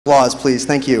Applause, please.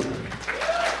 Thank you.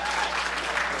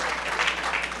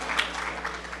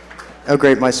 Oh,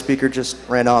 great. My speaker just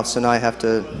ran off, so now I have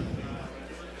to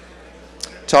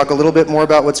talk a little bit more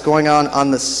about what's going on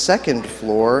the second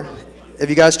floor. Have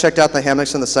you guys checked out the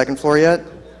hammocks on the second floor yet?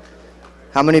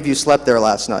 How many of you slept there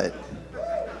last night?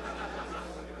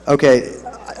 Okay,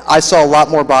 I saw a lot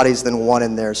more bodies than one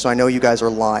in there, so I know you guys are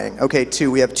lying. Okay,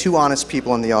 two. We have two honest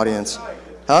people in the audience.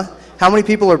 Huh? How many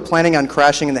people are planning on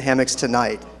crashing in the hammocks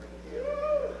tonight?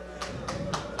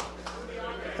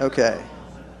 Okay.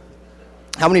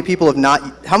 How many people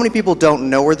don't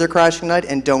know where they're crashing tonight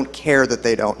and don't care that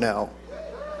they don't know?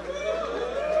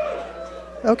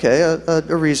 Okay, a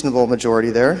reasonable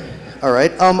majority there. All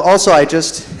right. Also, I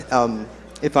just,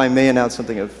 if I may announce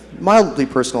something of mildly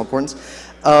personal importance,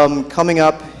 coming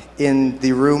up in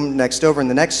the room next over in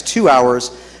the next 2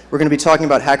 hours, we're going to be talking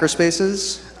about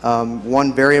hackerspaces.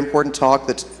 One very important talk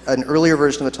that's an earlier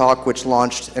version of a talk which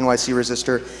launched NYC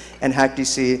Resistor and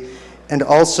HackDC. And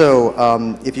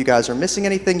also, if you guys are missing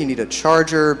anything, you need a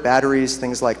charger, batteries,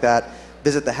 things like that,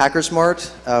 visit the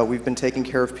HackersMart. We've been taking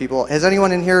care of people. Has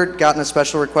anyone in here gotten a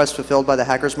special request fulfilled by the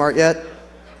HackersMart yet?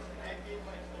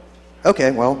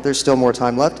 Okay, well, there's still more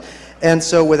time left. And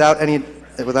so without any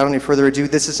further ado,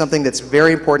 this is something that's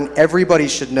very important. Everybody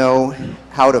should know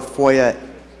how to FOIA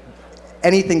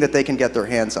anything that they can get their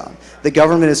hands on. The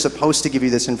government is supposed to give you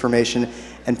this information,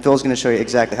 and Phil's going to show you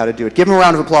exactly how to do it. Give him a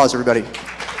round of applause, everybody.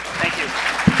 Thank you.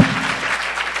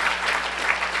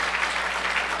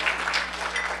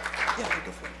 Yeah,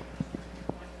 go for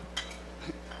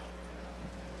it.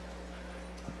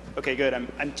 Okay, good.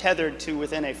 I'm tethered to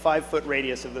within a 5-foot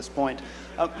radius of this point.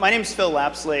 My name's Phil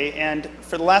Lapsley, and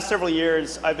for the last several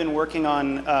years, I've been working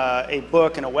on a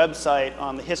book and a website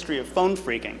on the history of phone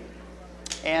phreaking.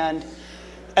 And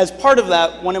as part of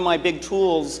that, one of my big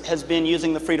tools has been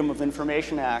using the Freedom of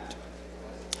Information Act.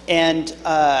 And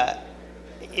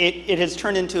it has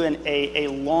turned into a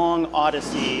long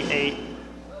odyssey, a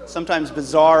sometimes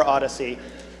bizarre odyssey.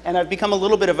 And I've become a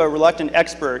little bit of a reluctant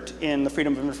expert in the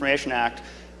Freedom of Information Act.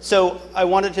 So I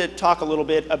wanted to talk a little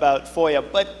bit about FOIA,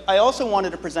 but I also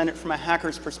wanted to present it from a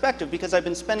hacker's perspective because I've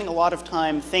been spending a lot of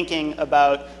time thinking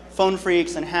about phone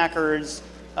phreaks and hackers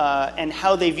and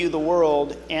how they view the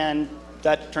world, and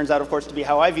that turns out, of course, to be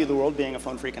how I view the world, being a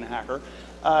phone phreak and a hacker.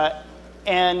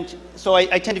 And so I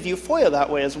tend to view FOIA that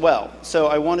way as well. So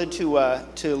I wanted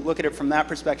to look at it from that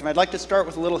perspective. I'd like to start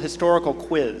with a little historical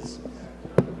quiz.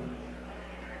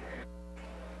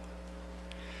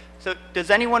 So does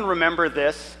anyone remember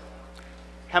this?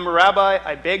 Hammurabi,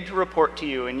 I beg to report to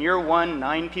you, in year 1,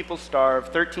 9 people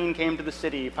starved, 13 came to the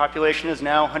city, population is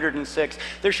now 106.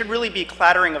 There should really be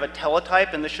clattering of a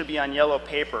teletype, and this should be on yellow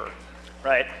paper,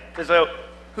 right? So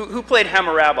who played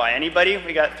Hammurabi? Anybody?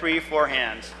 We got 3, 4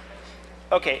 hands.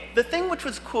 Okay, the thing which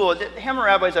was cool,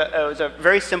 Hammurabi was a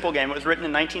very simple game. It was written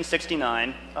in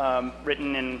 1969,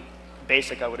 written in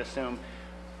BASIC, I would assume.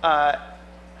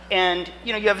 And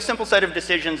you have a simple set of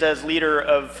decisions as leader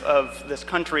of this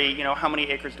country. How many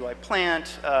acres do I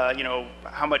plant?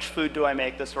 How much food do I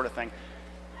make? This sort of thing.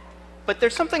 But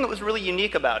there's something that was really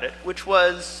unique about it, which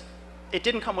was it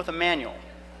didn't come with a manual.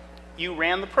 You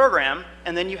ran the program,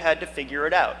 and then you had to figure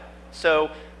it out.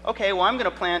 So, okay, well, I'm going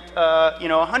to plant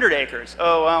 100 acres.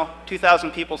 Oh, well,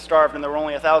 2,000 people starved, and there were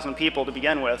only 1,000 people to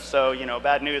begin with. So,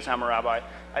 bad news, Hammurabi.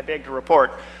 I beg to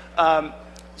report.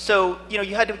 So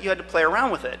you had to play around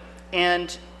with it,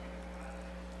 and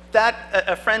that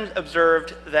a friend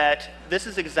observed that this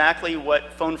is exactly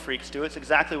what phone phreaks do. It's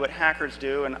exactly what hackers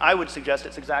do, and I would suggest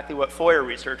it's exactly what FOIA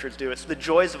researchers do. It's the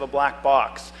joys of a black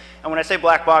box. And when I say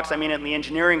black box, I mean it in the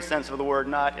engineering sense of the word,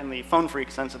 not in the phone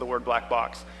phreak sense of the word black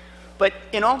box. But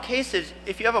in all cases,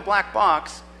 if you have a black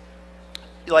box,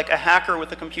 like a hacker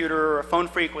with a computer or a phone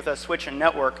phreak with a switch and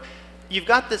network, you've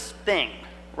got this thing,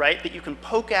 right, that you can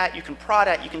poke at, you can prod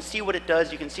at, you can see what it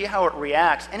does, you can see how it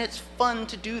reacts, and it's fun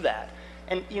to do that.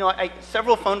 And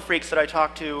several phone phreaks that I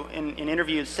talked to in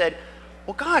interviews said,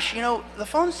 well, gosh, the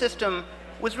phone system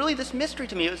was really this mystery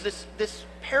to me. It was this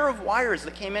pair of wires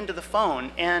that came into the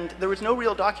phone, and there was no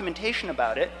real documentation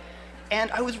about it. And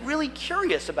I was really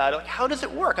curious about it. Like, how does it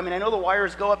work? I mean, I know the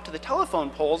wires go up to the telephone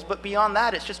poles, but beyond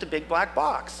that, it's just a big black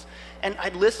box. And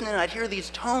I'd listen and I'd hear these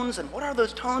tones, and what are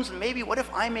those tones? And maybe what if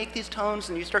I make these tones?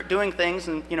 And you start doing things,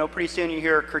 and pretty soon you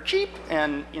hear kercheep,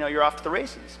 and you're off to the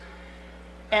races.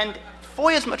 And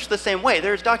FOIA is much the same way.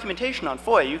 There's documentation on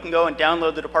FOIA. You can go and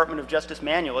download the Department of Justice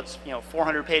manual. It's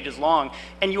 400 pages long,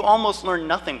 and you almost learn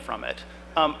nothing from it.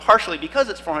 partially because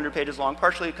it's 400 pages long,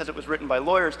 partially because it was written by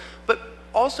lawyers, but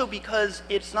also because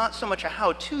it's not so much a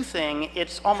how-to thing,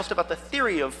 it's almost about the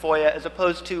theory of FOIA as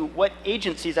opposed to what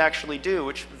agencies actually do,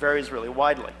 which varies really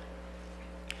widely.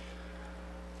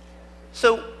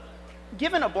 So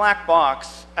given a black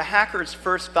box, a hacker's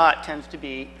first thought tends to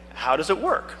be, how does it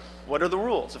work? What are the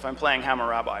rules if I'm playing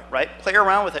Hammurabi, right? Play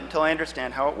around with it until I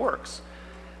understand how it works.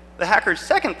 The hacker's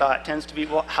second thought tends to be,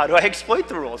 well, how do I exploit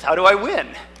the rules? How do I win?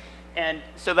 And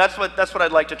so that's what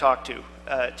I'd like to talk to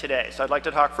today. So I'd like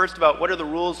to talk first about what are the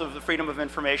rules of the Freedom of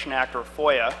Information Act, or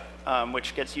FOIA,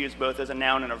 which gets used both as a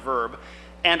noun and a verb,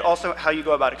 and also how you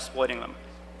go about exploiting them.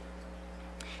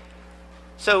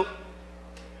 So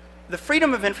the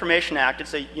Freedom of Information Act,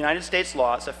 it's a United States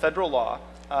law, it's a federal law.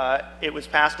 It was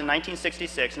passed in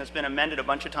 1966, and it's been amended a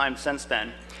bunch of times since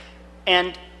then.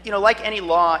 And like any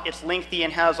law, it's lengthy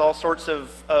and has all sorts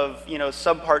of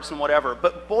subparts and whatever.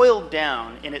 But boiled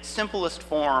down, in its simplest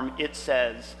form, it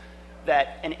says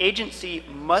that an agency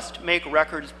must make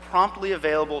records promptly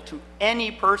available to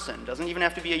any person, doesn't even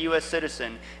have to be a US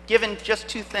citizen, given just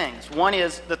two things. One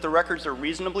is that the records are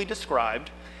reasonably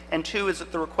described, and two is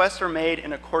that the requests are made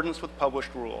in accordance with published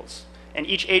rules. And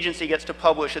each agency gets to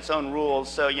publish its own rules,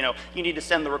 so you need to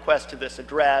send the request to this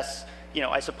address.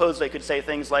 I suppose they could say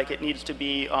things like it needs to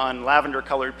be on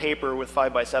lavender-colored paper with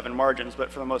 5x7 margins,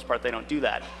 but for the most part, they don't do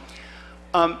that.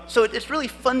 So it's really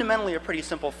fundamentally a pretty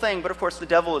simple thing, but of course, the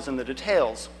devil is in the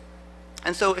details.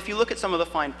 And so if you look at some of the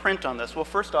fine print on this, well,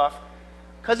 first off,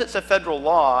 because it's a federal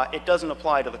law, it doesn't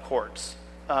apply to the courts.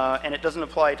 And it doesn't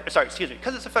apply to,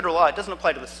 because it's a federal law, it doesn't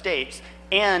apply to the states,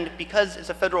 and because it's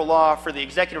a federal law for the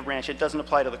executive branch, it doesn't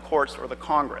apply to the courts or the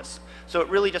Congress. So it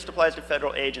really just applies to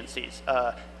federal agencies.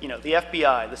 The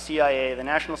FBI, the CIA, the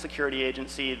National Security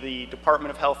Agency, the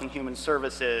Department of Health and Human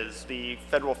Services, the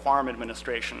Federal Farm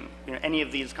Administration, any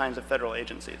of these kinds of federal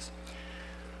agencies.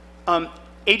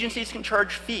 Agencies can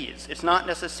charge fees. It's not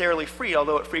necessarily free,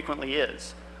 although it frequently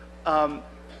is.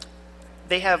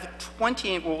 They have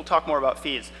 20, we'll talk more about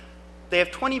fees. They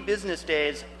have 20 business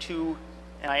days to,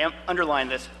 and I underline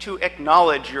this, to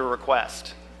acknowledge your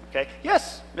request. Okay?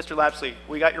 Yes, Mr. Lapsley,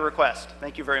 we got your request.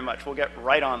 Thank you very much. We'll get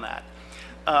right on that.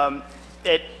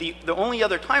 The only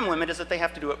other time limit is that they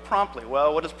have to do it promptly.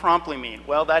 Well, what does promptly mean?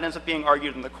 Well, that ends up being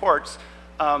argued in the courts.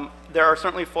 There are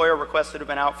certainly FOIA requests that have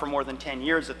been out for more than 10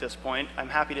 years at this point. I'm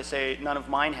happy to say none of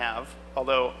mine have,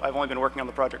 although I've only been working on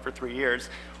the project for 3 years.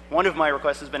 One of my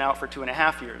requests has been out for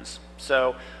 2.5 years.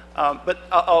 So, but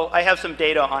I have some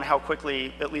data on how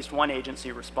quickly at least one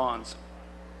agency responds.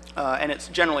 And it's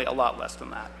generally a lot less than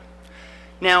that.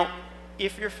 Now,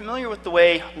 if you're familiar with the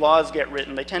way laws get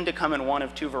written, they tend to come in one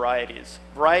of two varieties.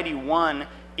 Variety one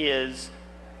is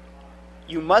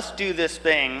you must do this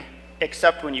thing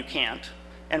except when you can't.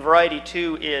 And variety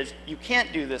two is you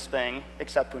can't do this thing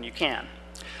except when you can.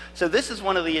 So this is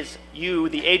one of these, you,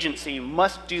 the agency,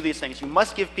 must do these things. You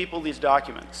must give people these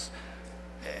documents,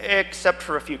 except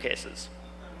for a few cases.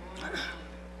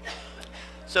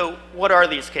 So what are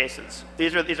these cases?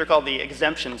 These are called the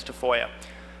exemptions to FOIA.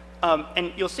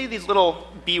 And you'll see these little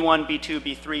B1, B2,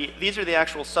 B3. These are the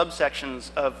actual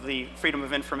subsections of the Freedom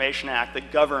of Information Act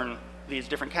that govern these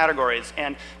different categories.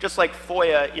 And just like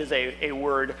FOIA is a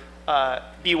word,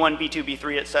 B1, B2,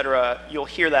 B3, et cetera, you'll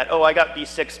hear that, oh, I got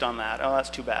B6'd on that. Oh, that's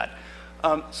too bad.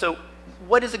 So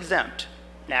what is exempt?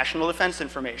 National defense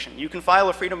information. You can file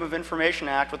a Freedom of Information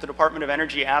Act with the Department of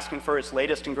Energy asking for its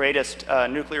latest and greatest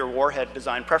nuclear warhead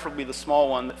design, preferably the small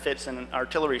one that fits in an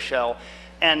artillery shell.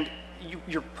 And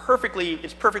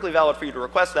it's perfectly valid for you to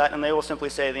request that, and they will simply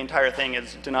say the entire thing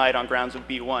is denied on grounds of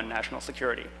B1, national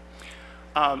security.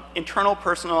 Internal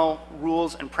personal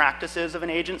rules and practices of an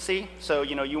agency. So,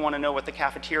 you want to know what the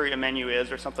cafeteria menu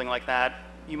is or something like that.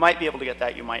 You might be able to get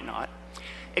that, you might not.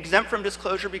 Exempt from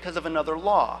disclosure because of another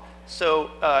law.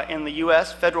 So in the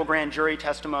US, federal grand jury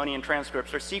testimony and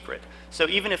transcripts are secret. So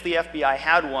even if the FBI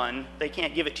had one, they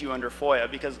can't give it to you under FOIA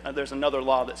because there's another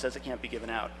law that says it can't be given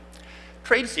out.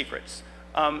 Trade secrets.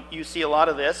 You see a lot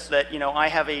of this that, I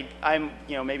have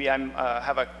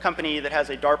have a company that has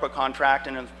a DARPA contract,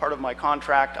 and as part of my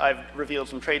contract, I've revealed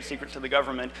some trade secrets to the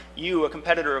government. You, a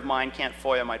competitor of mine, can't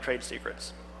FOIA my trade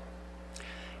secrets.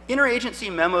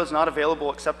 Interagency memos not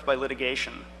available except by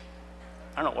litigation.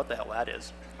 I don't know what the hell that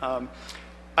is.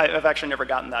 I've actually never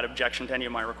gotten that objection to any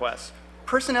of my requests.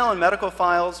 Personnel and medical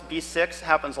files, B6,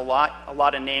 happens a lot. A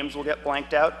lot of names will get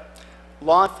blanked out.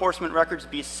 Law enforcement records,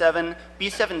 B7.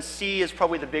 B7C is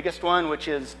probably the biggest one, which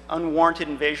is unwarranted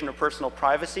invasion of personal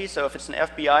privacy. So if it's an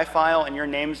FBI file and your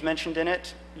name's mentioned in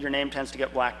it, your name tends to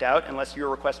get blacked out unless you're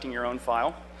requesting your own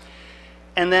file.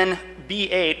 And then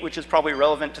B8, which is probably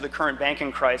relevant to the current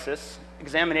banking crisis,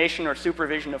 examination or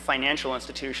supervision of financial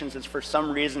institutions is for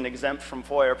some reason exempt from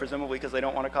FOIA, presumably because they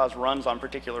don't want to cause runs on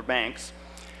particular banks.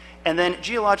 And then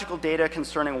geological data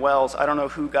concerning wells, I don't know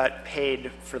who got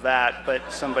paid for that,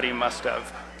 but somebody must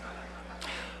have.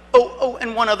 Oh,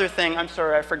 and one other thing, I'm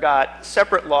sorry, I forgot.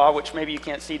 Separate law, which maybe you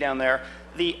can't see down there,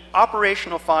 the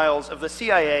operational files of the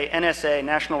CIA, NSA,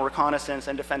 National Reconnaissance,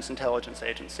 and Defense Intelligence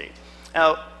Agency.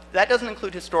 Now, that doesn't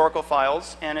include historical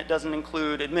files, and it doesn't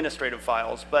include administrative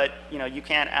files, but you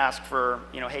can't ask for,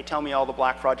 hey, tell me all the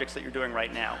black projects that you're doing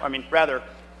right now. I mean, rather,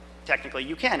 technically,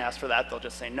 you can ask for that, they'll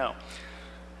just say no.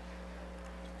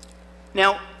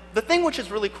 Now, the thing which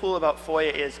is really cool about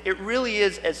FOIA is it really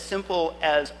is as simple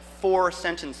as 4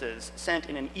 sentences sent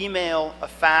in an email, a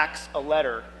fax, a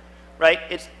letter, right?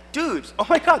 It's, dudes, oh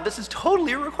my God, this is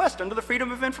totally a request under the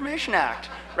Freedom of Information Act,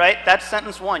 right? That's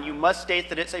sentence 1. You must state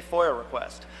that it's a FOIA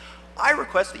request. I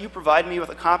request that you provide me with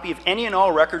a copy of any and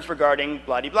all records regarding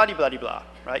blah-de-blah-de-blah-de-blah,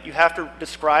 right? You have to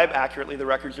describe accurately the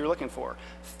records you're looking for.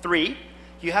 3,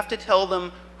 you have to tell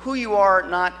them who you are,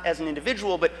 not as an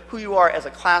individual, but who you are as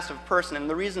a class of person. And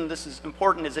the reason this is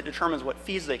important is it determines what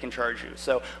fees they can charge you.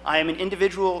 So I am an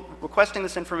individual requesting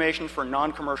this information for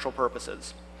non-commercial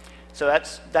purposes. So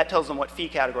that tells them what fee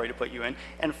category to put you in.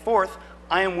 And 4th,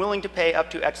 I am willing to pay up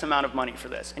to X amount of money for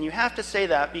this. And you have to say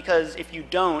that because if you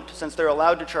don't, since they're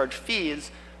allowed to charge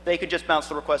fees, they could just bounce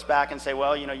the request back and say,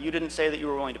 well, you didn't say that you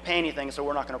were willing to pay anything, so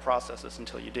we're not going to process this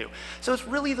until you do. So it's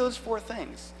really those 4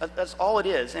 things. That's all it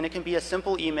is. And it can be a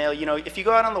simple email. If you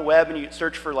go out on the web and you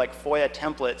search for like FOIA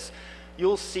templates,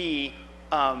 you'll see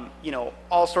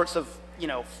all sorts of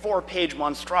 4-page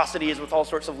monstrosities with all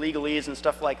sorts of legalese and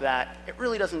stuff like that. It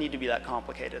really doesn't need to be that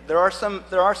complicated. There are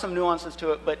some nuances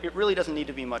to it, but it really doesn't need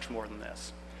to be much more than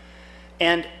this.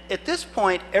 And at this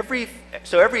point, every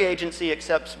agency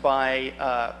accepts by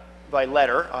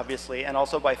letter, obviously, and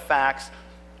also by fax.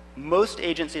 Most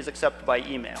agencies accept by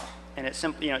email. And it's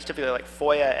simply, it's typically like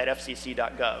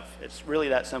FOIA@fcc.gov. It's really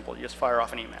that simple. You just fire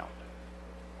off an email.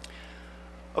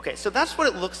 Okay, so that's what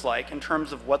it looks like in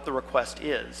terms of what the request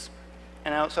is.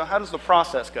 And now, so how does the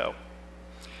process go?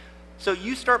 So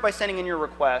you start by sending in your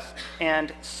request,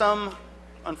 and some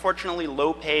unfortunately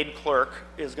low-paid clerk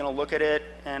is going to look at it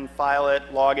and file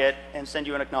it, log it, and send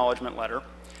you an acknowledgement letter.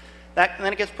 And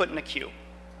then it gets put in a queue.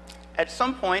 At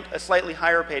some point, a slightly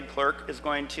higher-paid clerk is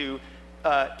going to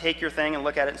take your thing and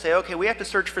look at it and say, okay, we have to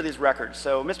search for these records.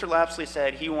 So Mr. Lapsley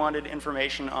said he wanted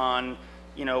information on,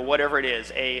 whatever it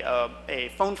is,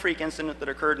 a phone freak incident that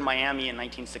occurred in Miami in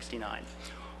 1969.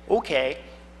 Okay,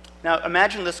 now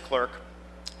imagine this clerk,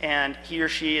 and he or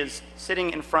she is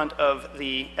sitting in front of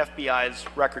the FBI's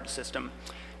record system.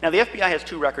 Now, the FBI has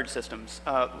 2 record systems.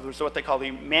 There's what they call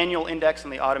the manual index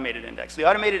and the automated index. The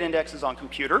automated index is on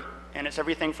computer, and it's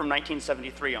everything from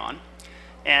 1973 on.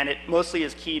 And it mostly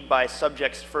is keyed by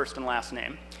subject's first and last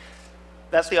name.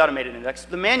 That's the automated index.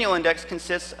 The manual index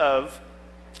consists of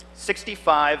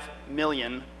 65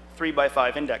 million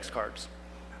 3x5 index cards.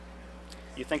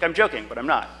 You think I'm joking, but I'm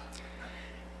not.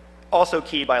 Also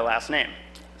keyed by last name.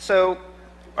 So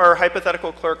our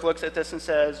hypothetical clerk looks at this and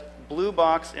says, Blue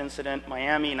Box incident,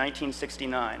 Miami,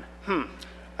 1969.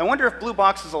 I wonder if Blue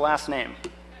Box is a last name.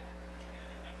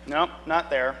 Nope, not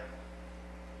there.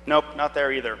 Nope, not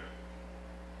there either.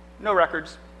 No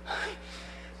records.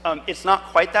 It's not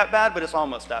quite that bad, but it's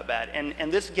almost that bad.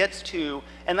 And this gets to,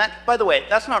 and that, by the way,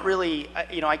 that's not really,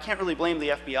 I can't really blame the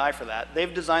FBI for that.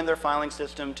 They've designed their filing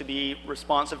system to be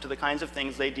responsive to the kinds of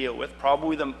things they deal with.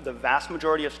 Probably the vast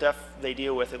majority of stuff they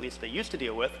deal with, at least they used to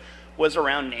deal with, was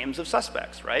around names of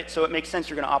suspects, right? So it makes sense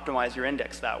you're going to optimize your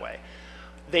index that way.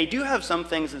 They do have some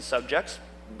things as subjects,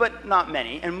 but not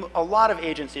many, and a lot of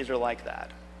agencies are like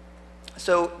that.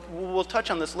 So we'll touch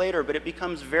on this later, but it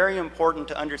becomes very important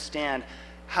to understand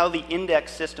how the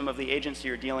index system of the agency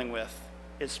you're dealing with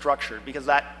is structured, because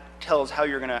that tells how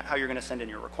you're gonna send in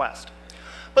your request.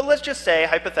 But let's just say,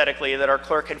 hypothetically, that our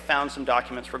clerk had found some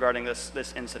documents regarding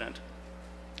this incident.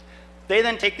 They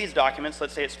then take these documents,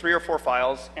 let's say it's 3 or 4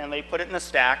 files, and they put it in a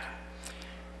stack,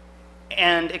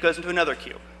 and it goes into another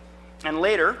queue. And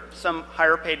later, some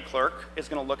higher paid clerk is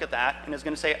gonna look at that and is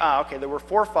gonna say, okay, there were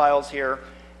 4 files here,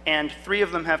 and 3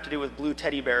 of them have to do with blue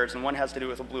teddy bears, and 1 has to do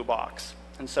with a blue box.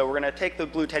 And so we're going to take the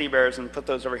blue teddy bears and put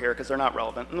those over here because they're not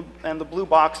relevant. And the blue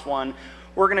box one,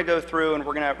 we're going to go through and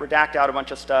we're going to redact out a bunch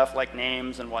of stuff like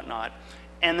names and whatnot.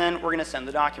 And then we're going to send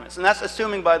the documents. And that's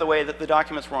assuming, by the way, that the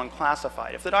documents were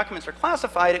unclassified. If the documents are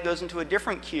classified, it goes into a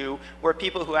different queue where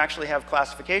people who actually have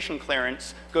classification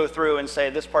clearance go through and say,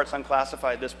 this part's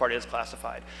unclassified, this part is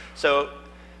classified. So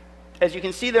as you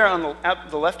can see there on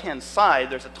the left-hand side,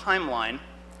 there's a timeline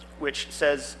which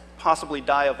says possibly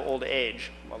die of old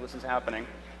age while this is happening.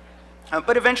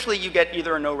 But eventually you get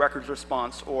either a no records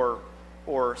response or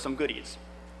some goodies.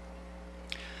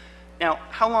 Now,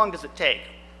 how long does it take?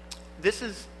 This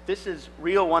is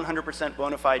real 100%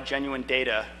 bona fide genuine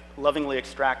data lovingly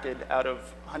extracted out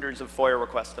of hundreds of FOIA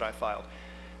requests that I filed.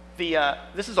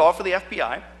 This is all for the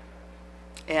FBI.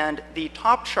 And the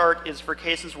top chart is for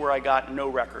cases where I got no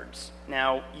records.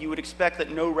 Now, you would expect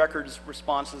that no records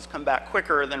responses come back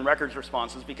quicker than records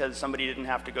responses because somebody didn't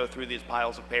have to go through these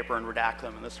piles of paper and redact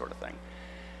them and this sort of thing.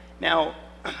 Now,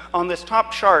 on this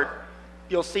top chart,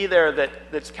 you'll see there that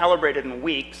it's calibrated in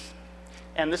weeks.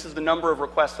 And this is the number of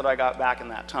requests that I got back in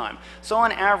that time. So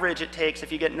on average, it takes,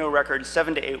 if you get no records,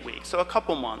 7 to 8 weeks, so a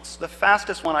couple months. The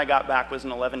fastest one I got back was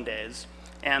in 11 days,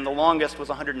 and the longest was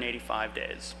 185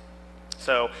 days.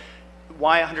 So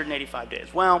why 185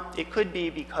 days? Well, it could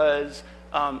be because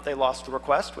they lost the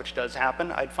request, which does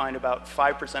happen. I'd find about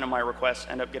 5% of my requests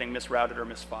end up getting misrouted or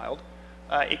misfiled.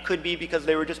 It could be because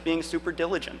they were just being super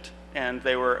diligent, and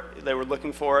they were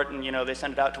looking for it, and they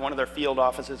sent it out to one of their field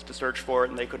offices to search for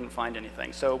it, and they couldn't find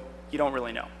anything. So you don't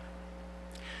really know.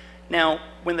 Now,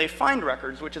 when they find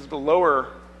records, which is the lower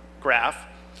graph,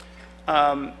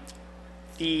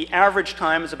 the average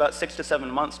time is about 6 to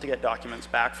 7 months to get documents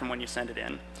back from when you send it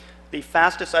in. The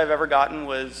fastest I've ever gotten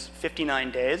was 59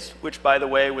 days, which, by the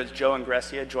way, was Joe and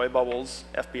Grecia, Joy Bubble's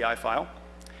FBI file.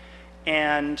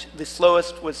 And the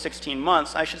slowest was 16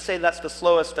 months. I should say that's the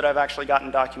slowest that I've actually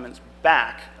gotten documents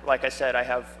back. Like I said, I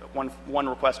have one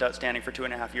request outstanding for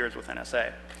 2.5 years with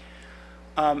NSA.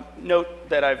 Note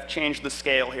that I've changed the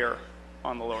scale here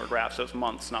on the lower graph, so it's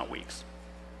months, not weeks.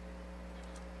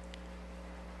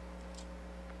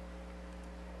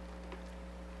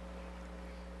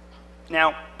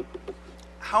 Now,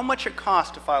 how much it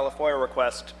costs to file a FOIA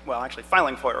request, well, actually,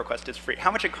 filing a FOIA request is free.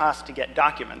 How much it costs to get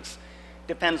documents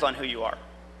depends on who you are.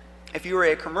 If you are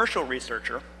a commercial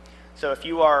researcher, so if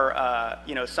you are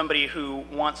somebody who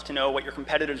wants to know what your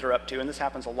competitors are up to, and this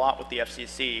happens a lot with the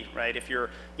FCC, right? If you're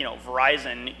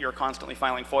Verizon, you're constantly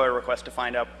filing FOIA requests to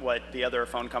find out what the other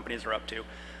phone companies are up to.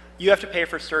 You have to pay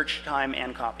for search time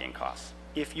and copying costs.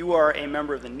 If you are a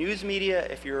member of the news media,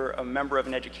 if you're a member of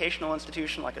an educational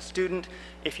institution like a student,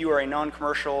 if you are a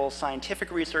non-commercial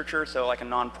scientific researcher, so like a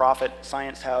nonprofit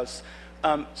science house,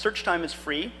 search time is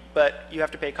free, but you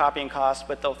have to pay copying costs,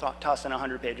 but they'll toss in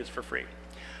 100 pages for free.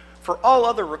 For all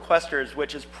other requesters,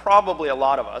 which is probably a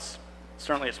lot of us,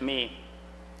 certainly it's me,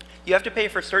 you have to pay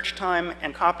for search time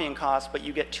and copying costs, but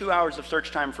you get 2 hours of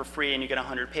search time for free and you get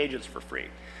 100 pages for free.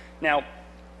 Now,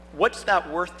 what's that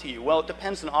worth to you? Well, it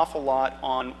depends an awful lot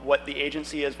on what the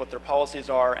agency is, what their policies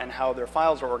are, and how their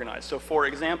files are organized. So for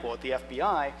example, at the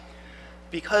FBI,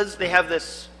 because they have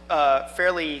this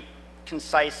fairly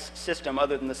concise system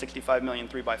other than the 65 million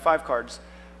 3x5 cards,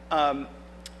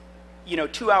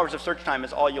 2 hours of search time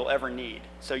is all you'll ever need.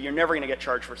 So you're never going to get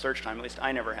charged for search time, at least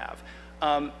I never have.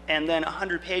 And then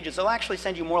 100 pages, they'll actually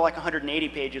send you more like 180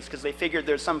 pages because they figured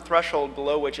there's some threshold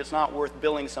below which it's not worth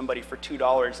billing somebody for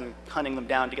 $2 and hunting them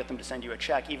down to get them to send you a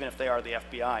check, even if they are the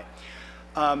FBI.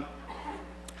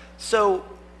 So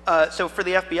for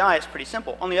the FBI, it's pretty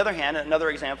simple. On the other hand, another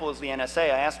example is the NSA.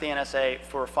 I asked the NSA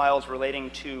for files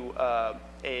relating to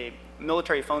a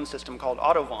military phone system called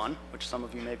Autovon, which some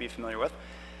of you may be familiar with.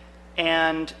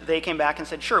 And they came back and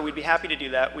said, sure, we'd be happy to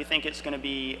do that. We think it's going to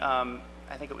be,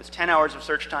 I think it was 10 hours of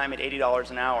search time at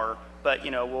 $80 an hour. But,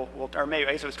 or maybe,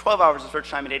 I guess it was 12 hours of search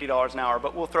time at $80 an hour,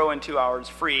 but we'll throw in 2 hours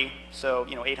free, so,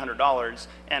 $800.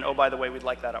 And, oh, by the way, we'd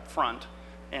like that up front.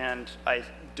 And I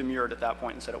demurred at that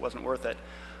point and said it wasn't worth it.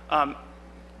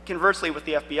 Conversely, with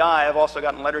the FBI, I've also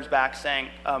gotten letters back saying,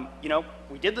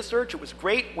 we did the search, it was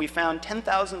great, we found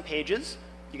 10,000 pages,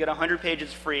 you get 100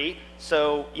 pages free,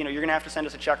 so you're going to have to send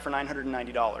us a check for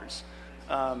 $990.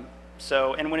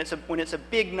 And when it's a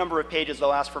big number of pages,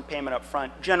 they'll ask for payment up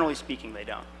front. Generally speaking, they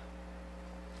don't.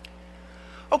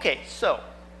 Okay, so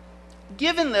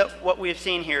given that what we've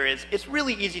seen here is it's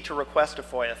really easy to request a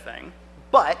FOIA thing,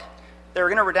 but they're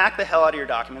going to redact the hell out of your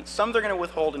documents. Some they're going to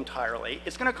withhold entirely.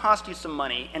 It's going to cost you some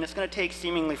money, and it's going to take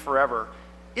seemingly forever.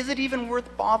 Is it even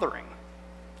worth bothering?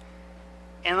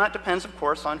 And that depends, of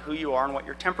course, on who you are and what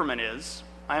your temperament is.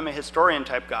 I'm a historian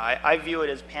type guy. I view it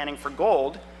as panning for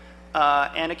gold,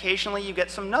 and occasionally you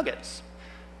get some nuggets.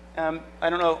 I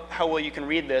don't know how well you can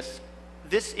read this.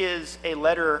 This is a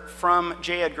letter from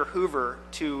J. Edgar Hoover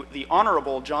to the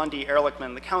Honorable John D.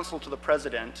 Ehrlichman, the counsel to the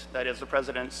president, that is the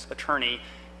president's attorney,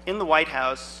 in the White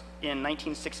House in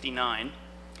 1969.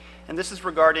 And this is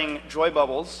regarding Joy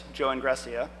Bubbles, Joe and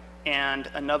Grecia, and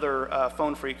another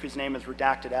phone freak whose name is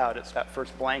redacted out. It's that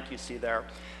first blank you see there.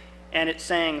 And it's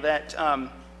saying that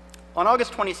On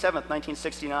August 27,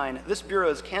 1969, this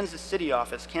bureau's Kansas City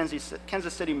office,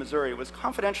 Kansas City, Missouri, was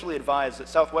confidentially advised that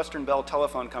Southwestern Bell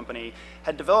Telephone Company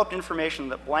had developed information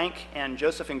that Blank and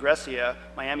Joseph Ingressia,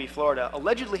 Miami, Florida,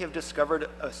 allegedly have discovered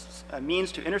a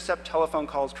means to intercept telephone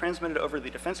calls transmitted over the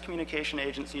Defense Communication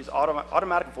Agency's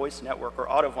Automatic Voice Network, or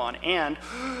AUTOVON, and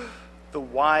the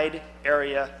Wide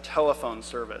Area Telephone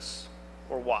Service,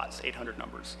 or WATS, 800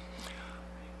 numbers.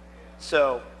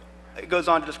 So it goes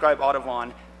on to describe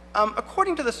AUTOVON.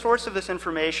 According to the source of this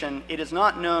information, it is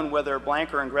not known whether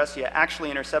Blank or Ingressia actually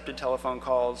intercepted telephone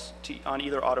calls on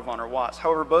either AUTOVON or WATS.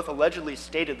 However, both allegedly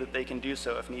stated that they can do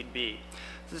so if need be.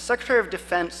 The Secretary of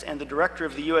Defense and the Director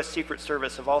of the U.S. Secret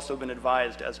Service have also been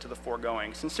advised as to the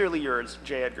foregoing. Sincerely yours,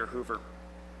 J. Edgar Hoover.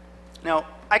 Now,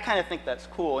 I kind of think that's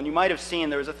cool, and you might have seen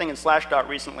there was a thing in Slashdot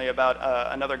recently about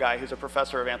another guy who's a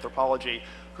professor of anthropology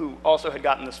who also had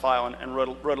gotten this file and wrote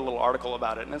a little article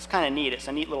about it, and it's kind of neat. It's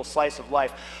a neat little slice of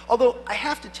life. Although, I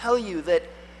have to tell you that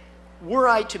were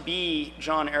I to be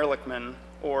John Ehrlichman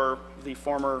or the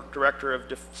former Director of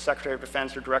Secretary of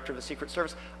Defense or Director of the Secret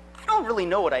Service, I don't really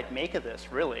know what I'd make of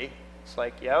this, really. It's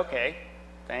like, yeah, okay,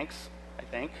 thanks, I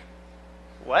think.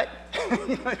 What?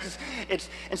 And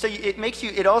so it makes you,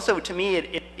 it also, to me,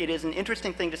 it is an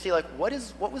interesting thing to see, like, what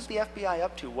was the FBI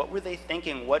up to? What were they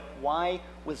thinking? Why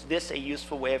was this a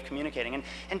useful way of communicating?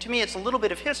 And to me, it's a little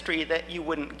bit of history that you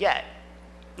wouldn't get.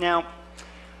 Now,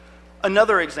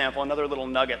 another example, another little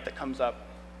nugget that comes up.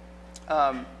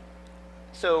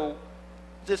 So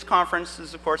this conference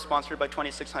is, of course, sponsored by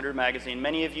 2600 magazine.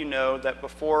 Many of you know that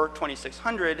before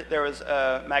 2600, there was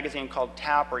a magazine called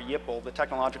TAP or YIPL, the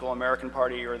Technological American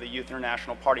Party or the Youth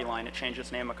International Party Line. It changed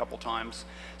its name a couple times.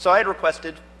 So I had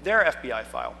requested their FBI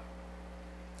file.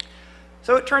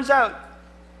 So it turns out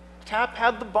TAP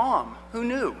had the bomb. Who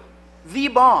knew? The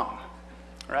bomb,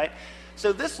 right?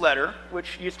 So this letter,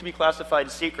 which used to be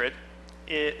classified secret,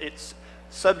 it's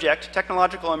subject,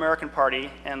 Technological American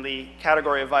Party, and the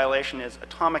category of violation is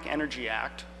Atomic Energy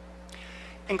Act.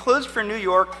 Enclosed for New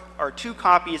York are 2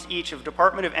 copies each of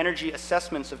Department of Energy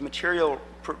assessments of material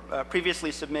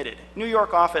previously submitted. New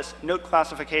York office, note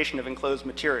classification of enclosed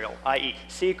material, i.e.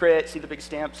 secret, see the big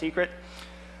stamp, secret?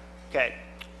 Okay.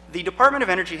 The Department of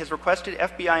Energy has requested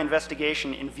FBI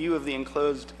investigation in view of the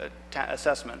enclosed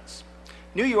assessments.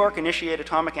 New York initiate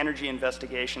atomic energy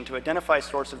investigation to identify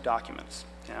source of documents.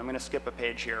 Okay, I'm going to skip a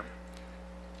page here.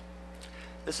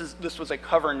 This was a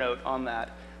cover note on that.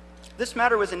 This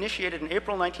matter was initiated in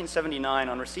April 1979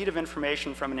 on receipt of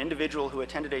information from an individual who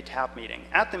attended a TAP meeting.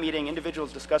 At the meeting,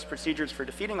 individuals discussed procedures for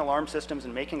defeating alarm systems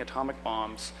and making atomic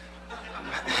bombs.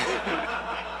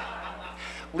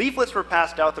 Leaflets were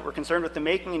passed out that were concerned with the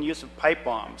making and use of pipe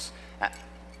bombs.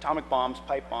 Atomic bombs,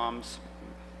 pipe bombs.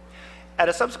 At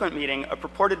a subsequent meeting, a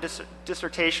purported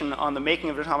dissertation on the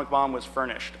making of an atomic bomb was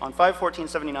furnished. On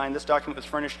 5/14/79, this document was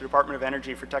furnished to the Department of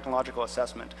Energy for technological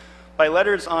assessment. By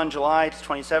letters on July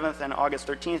 27th and August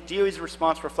 13th, DOE's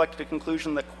response reflected a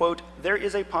conclusion that, quote, there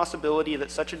is a possibility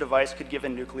that such a device could give a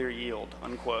nuclear yield,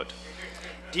 unquote.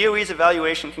 DOE's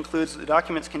evaluation concludes that the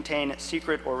documents contain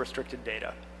secret or restricted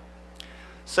data.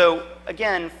 So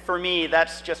again, for me,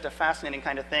 that's just a fascinating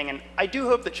kind of thing, and I do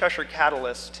hope that Cheshire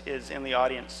Catalyst is in the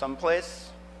audience someplace,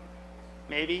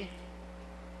 maybe.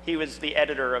 He was the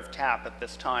editor of TAP at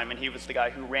this time, and he was the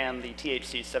guy who ran the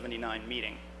THC 79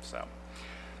 meeting, so.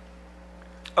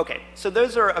 Okay, so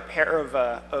those are a pair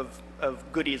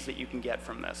of goodies that you can get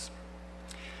from this.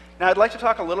 Now I'd like to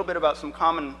talk a little bit about some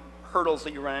common hurdles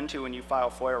that you run into when you file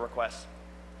FOIA requests.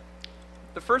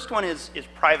 The first one is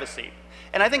privacy.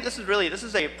 And I think this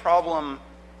is a problem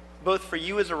both for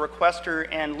you as a requester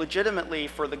and legitimately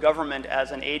for the government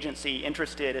as an agency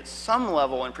interested at some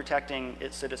level in protecting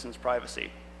its citizens'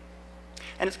 privacy.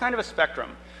 And it's kind of a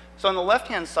spectrum. So on the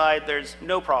left-hand side, there's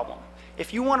no problem.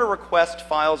 If you want to request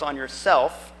files on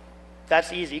yourself,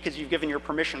 that's easy because you've given your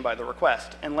permission by the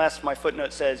request, unless my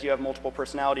footnote says you have multiple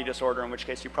personality disorder, in which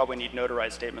case you probably need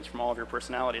notarized statements from all of your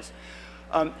personalities.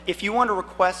 If you want to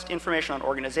request information on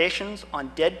organizations,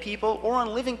 on dead people, or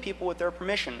on living people with their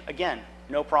permission, again,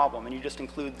 no problem, and you just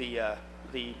include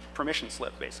the permission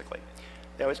slip, basically.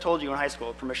 They always told you in high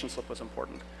school a permission slip was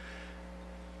important.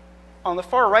 On the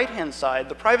far right-hand side,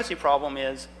 the privacy problem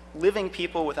is living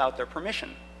people without their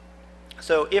permission.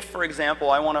 So if, for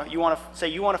example, you want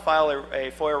to file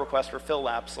a FOIA request for Phil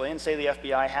Lapsley, and say the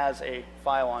FBI has a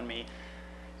file on me,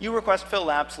 you request Phil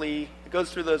Lapsley, it goes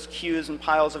through those queues and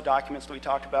piles of documents that we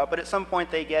talked about, but at some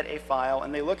point they get a file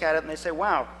and they look at it and they say,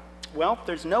 wow, well,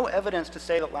 there's no evidence to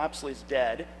say that Lapsley's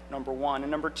dead, number one,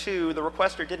 and number two, the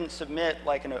requester didn't submit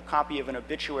like a copy of an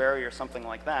obituary or something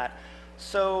like that,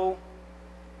 so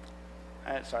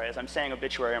sorry, as I'm saying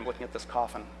obituary, I'm looking at this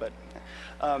coffin. But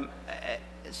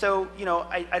so, you know,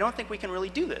 I don't think we can really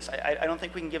do this. I don't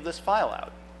think we can give this file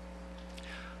out.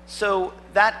 So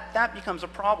that becomes a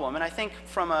problem. And I think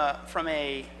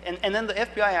and then the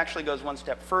FBI actually goes one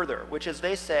step further, which is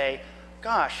they say,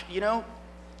 gosh, you know,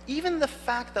 even the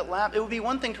fact that it would be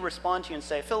one thing to respond to you and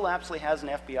say, Phil Lapsley has an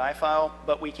FBI file,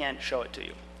 but we can't show it to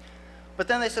you. But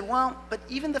then they said, well, but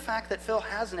even the fact that Phil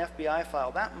has an FBI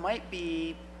file, that might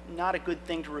be not a good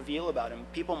thing to reveal about him.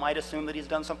 People might assume that he's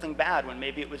done something bad when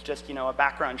maybe it was just, you know, a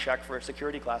background check for a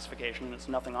security classification and it's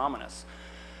nothing ominous.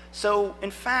 So,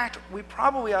 in fact, we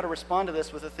probably ought to respond to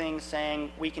this with a thing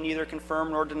saying we can either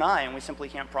confirm nor deny, and we simply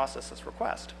can't process this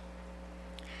request.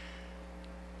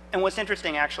 And what's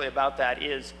interesting actually about that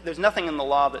is there's nothing in the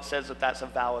law that says that that's a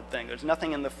valid thing. There's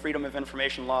nothing in the Freedom of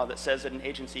Information law that says that an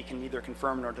agency can neither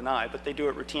confirm nor deny, but they do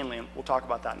it routinely, and we'll talk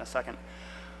about that in a second.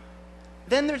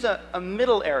 Then there's a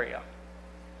middle area.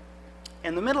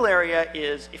 And the middle area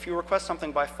is if you request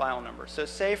something by file number. So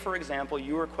say, for example,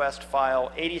 you request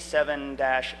file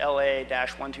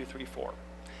 87-LA-1234.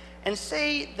 And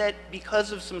say that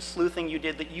because of some sleuthing you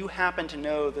did that you happen to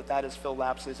know that that is Phil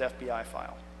Lapsley's FBI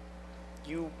file.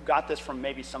 You got this from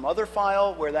maybe some other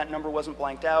file where that number wasn't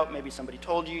blanked out. Maybe somebody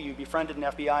told you, you befriended an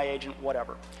FBI agent,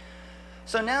 whatever.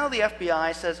 So now the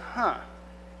FBI says,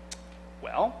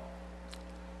 well,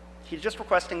 he's just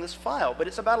requesting this file, but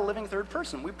it's about a living third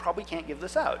person. We probably can't give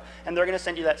this out. And they're going to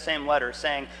send you that same letter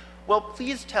saying, well,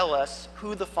 please tell us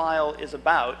who the file is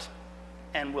about,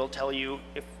 and we'll tell you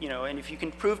if, you know, and if you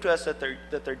can prove to us that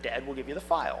they're dead, we'll give you the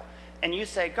file. And you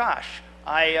say, gosh,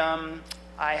 I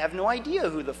have no idea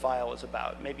who the file is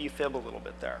about. Maybe you fib a little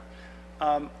bit there.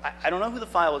 I don't know who the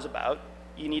file is about.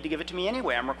 You need to give it to me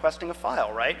anyway. I'm requesting a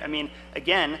file, right? I mean,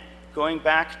 again, going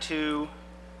back to,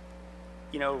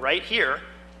 you know, right here,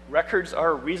 records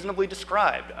are reasonably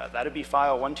described. That'd be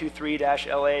file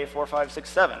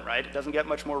 123-LA4567, right? It doesn't get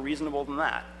much more reasonable than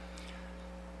that.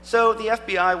 So the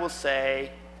FBI will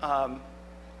say, no,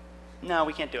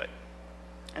 we can't do it.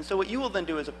 And so what you will then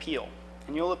do is appeal.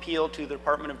 And you'll appeal to the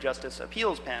Department of Justice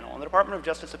Appeals Panel. And the Department of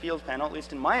Justice Appeals Panel, at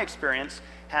least in my experience,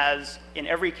 has, in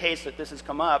every case that this has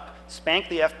come up, spanked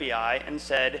the FBI and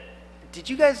said, did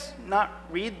you guys not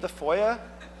read the FOIA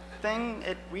thing?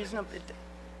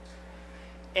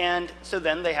 And so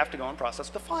then they have to go and process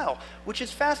the file, which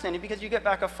is fascinating because you get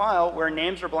back a file where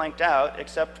names are blanked out,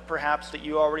 except perhaps that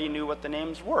you already knew what the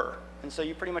names were. And so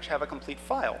you pretty much have a complete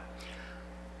file.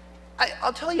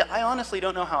 I'll tell you, I honestly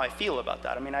don't know how I feel about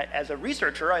that. I mean, as a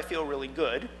researcher, I feel really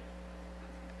good.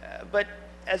 But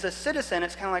as a citizen,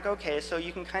 it's kind of like, okay, so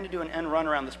you can kind of do an end run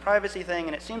around this privacy thing,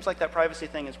 and it seems like that privacy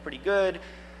thing is pretty good.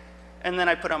 And then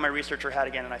I put on my researcher hat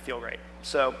again, and I feel great.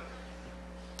 So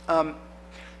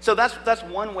that's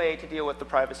one way to deal with the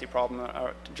privacy problem,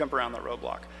 or to jump around that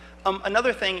roadblock.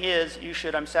 Another thing is you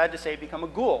should, I'm sad to say, become a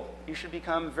ghoul. You should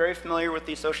become very familiar with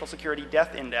the Social Security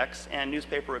Death Index and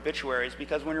newspaper obituaries,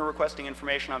 because when you're requesting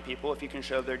information on people, if you can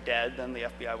show they're dead, then the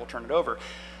FBI will turn it over.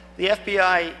 The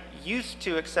FBI used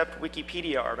to accept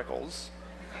Wikipedia articles,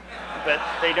 but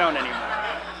they don't anymore.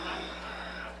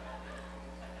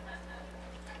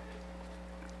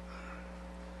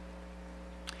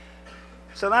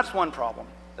 So that's one problem.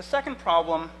 The second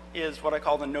problem is what I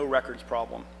call the no records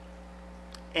problem.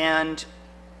 And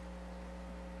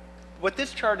what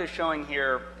this chart is showing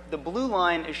here, the blue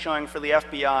line is showing for the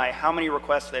FBI how many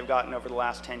requests they've gotten over the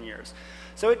last 10 years.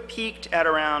 So it peaked at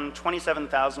around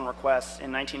 27,000 requests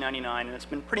in 1999, and it's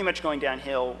been pretty much going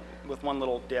downhill with one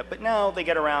little dip. But now they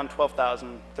get around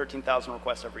 12,000, 13,000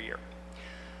 requests every year.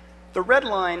 The red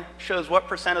line shows what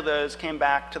percent of those came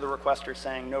back to the requester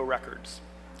saying no records.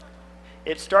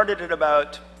 It started at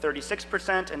about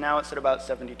 36%, and now it's at about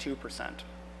 72%.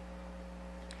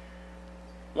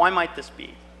 Why might this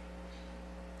be?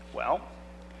 Well,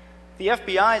 the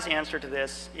FBI's answer to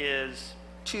this is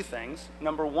two things.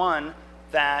 Number one,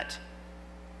 that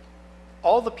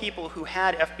all the people who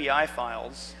had FBI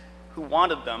files, who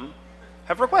wanted them,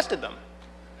 have requested them.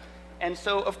 And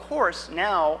so, of course,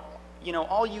 now, you know,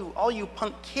 all you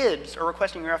punk kids are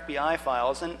requesting your FBI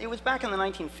files, and it was back in the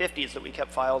 1950s that we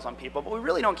kept files on people, but we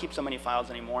really don't keep so many files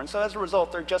anymore, and so as a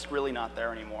result, they're just really not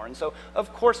there anymore. And so,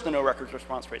 of course, the no records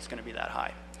response rate is going to be that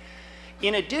high.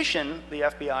 In addition, the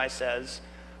FBI says,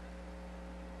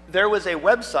 there was a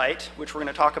website, which we're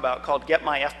going to talk about, called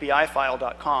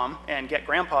getmyfbifile.com and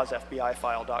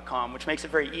getgrandpasfbifile.com, which makes it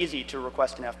very easy to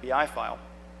request an FBI file.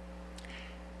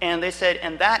 And they said,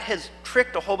 and that has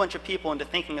tricked a whole bunch of people into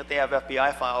thinking that they have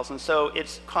FBI files, and so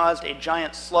it's caused a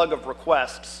giant slug of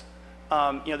requests.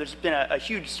 You know, there's been a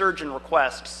huge surge in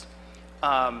requests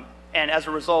And as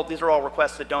a result, these are all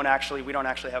requests that we don't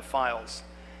actually have files.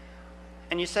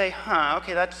 And you say, huh,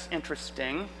 okay, that's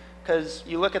interesting, because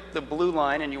you look at the blue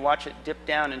line and you watch it dip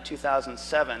down in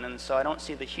 2007, and so I don't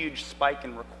see the huge spike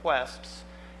in requests.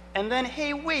 And then,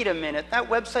 hey, wait a minute, that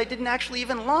website didn't actually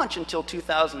even launch until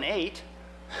 2008.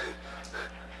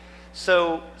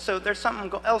 So there's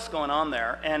something else going on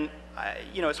there, and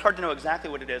it's hard to know exactly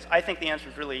what it is. I think the answer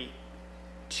is really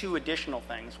two additional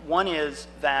things. One is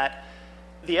that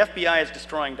the FBI is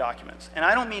destroying documents, and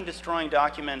I don't mean destroying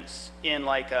documents in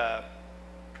like a,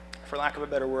 for lack of a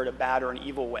better word, a bad or an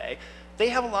evil way. They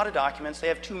have a lot of documents. They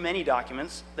have too many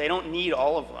documents. They don't need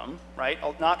all of them, right?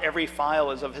 Not every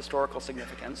file is of historical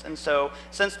significance. And so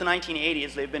since the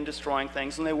 1980s, they've been destroying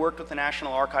things, and they worked with the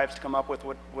National Archives to come up with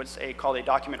what's called a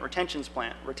document retention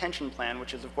plan,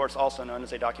 which is, of course, also known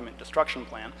as a document destruction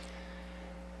plan.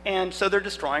 And so they're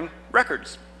destroying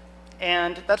records.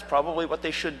 And that's probably what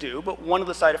they should do. But one of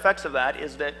the side effects of that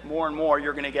is that more and more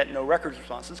you're going to get no records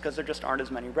responses because there just aren't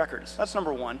as many records. That's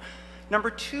number one. Number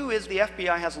two is the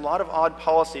FBI has a lot of odd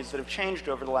policies that have changed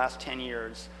over the last 10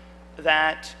 years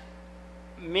that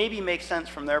maybe make sense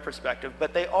from their perspective,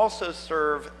 but they also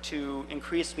serve to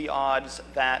increase the odds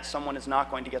that someone is not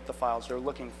going to get the files they're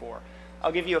looking for.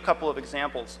 I'll give you a couple of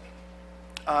examples.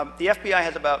 The FBI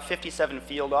has about 57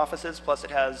 field offices, plus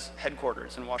it has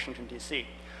headquarters in Washington, D.C.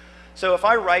 So if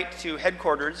I write to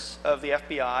headquarters of the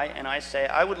FBI and I say,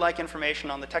 I would like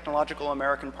information on the Technological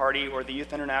American Party or the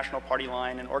Youth International Party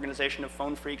Line, an organization of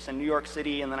phone freaks in New York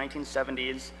City in the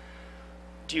 1970s,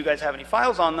 do you guys have any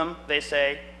files on them? They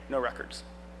say, no records.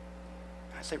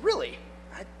 I say, really?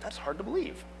 That's hard to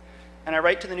believe. And I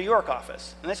write to the New York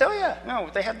office, and they say, oh yeah, no,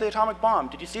 they had the atomic bomb.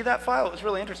 Did you see that file? It was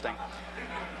really interesting.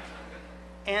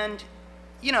 And,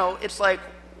 it's like,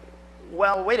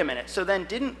 well, wait a minute. So then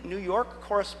didn't New York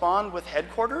correspond with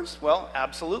headquarters? Well,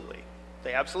 absolutely.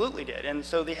 They absolutely did. And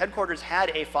so the headquarters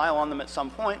had a file on them at some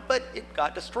point, but it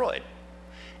got destroyed.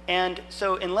 And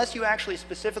so unless you actually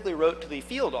specifically wrote to the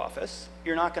field office,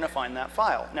 you're not going to find that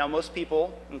file. Now, most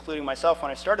people, including myself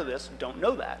when I started this, don't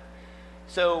know that.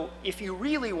 So if you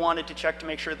really wanted to check to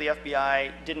make sure the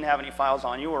FBI didn't have any files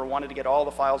on you or wanted to get all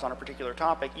the files on a particular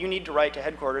topic, you need to write to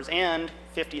headquarters and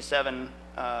 57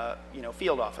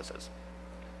 field offices.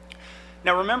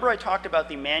 Now remember I talked about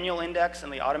the manual index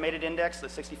and the automated index, the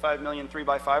 65 million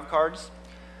 3x5 cards?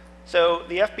 So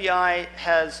the FBI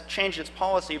has changed its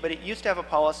policy, but it used to have a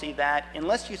policy that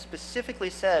unless you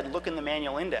specifically said, look in the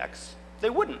manual index,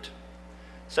 they wouldn't.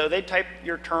 So they'd type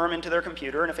your term into their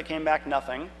computer, and if it came back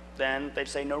nothing, then they'd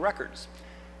say no records.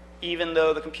 Even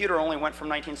though the computer only went from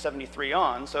 1973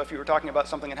 on, so if you were talking about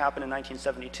something that happened in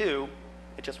 1972,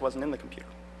 it just wasn't in the computer.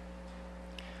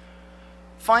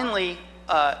 Finally,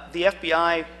 the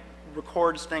FBI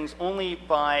records things only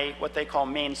by what they call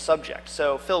main subject.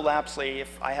 So Phil Lapsley,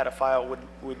 if I had a file,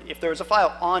 if there was a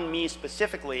file on me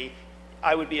specifically,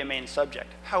 I would be a main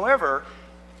subject. However,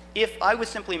 if I was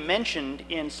simply mentioned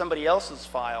in somebody else's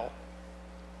file,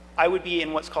 I would be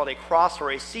in what's called a cross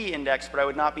or a C index, but I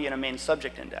would not be in a main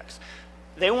subject index.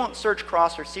 They won't search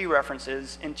cross or C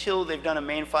references until they've done a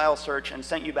main file search and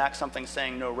sent you back something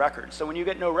saying no records. So when you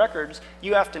get no records,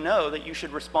 you have to know that you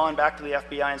should respond back to the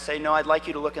FBI and say, no, I'd like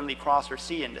you to look in the cross or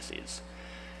C indices.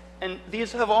 And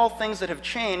these have all things that have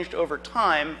changed over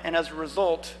time, and as a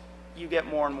result, you get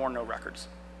more and more no records.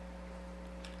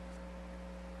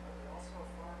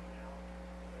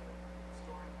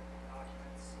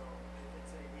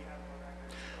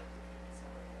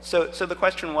 So the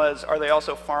question was, are they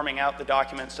also farming out the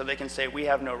documents so they can say, we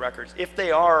have no records? If they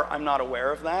are, I'm not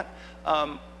aware of that.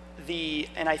 And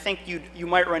I think you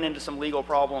might run into some legal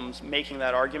problems making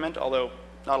that argument, although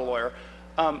not a lawyer.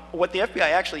 What the FBI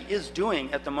actually is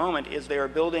doing at the moment is they are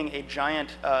building a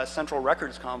giant central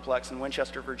records complex in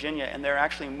Winchester, Virginia, and they're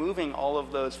actually moving all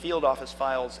of those field office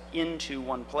files into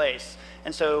one place.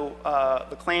 And so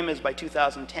the claim is by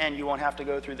 2010, you won't have to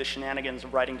go through the shenanigans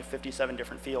of writing to 57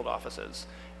 different field offices.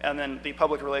 And then the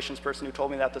public relations person who told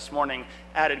me that this morning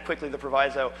added quickly the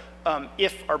proviso,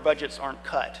 if our budgets aren't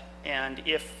cut, and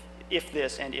if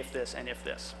this, and if this, and if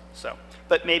this. So,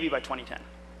 but maybe by 2010.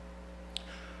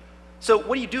 So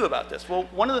what do you do about this? Well,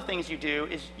 one of the things you do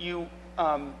is you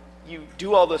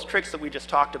do all those tricks that we just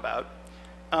talked about.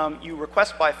 You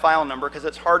request by file number, because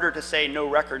it's harder to say no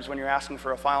records when you're asking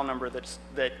for a file number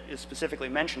that is specifically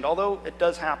mentioned, although it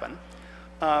does happen.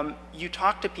 You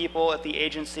talk to people at the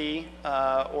agency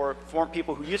or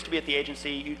people who used to be at the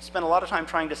agency. You spend a lot of time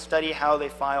trying to study how they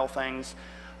file things.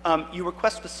 You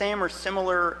request the same or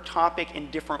similar topic in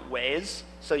different ways,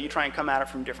 so you try and come at it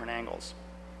from different angles.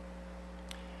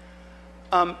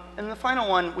 And the final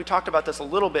one, we talked about this a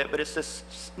little bit, but it's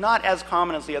this not as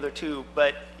common as the other two,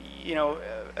 but you know,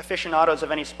 aficionados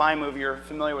of any spy movie are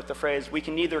familiar with the phrase, we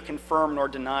can neither confirm nor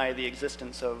deny the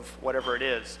existence of whatever it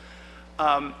is.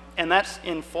 And that's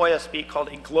in FOIA speak called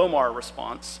a GLOMAR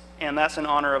response, and that's in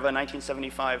honor of a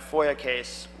 1975 FOIA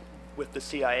case with the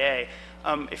CIA.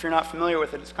 If you're not familiar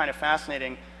with it, it's kind of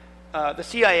fascinating. The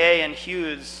CIA and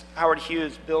Howard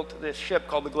Hughes built this ship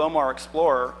called the Glomar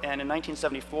Explorer, and in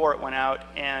 1974 it went out,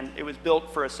 and it was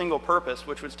built for a single purpose,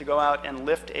 which was to go out and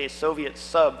lift a Soviet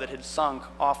sub that had sunk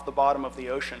off the bottom of the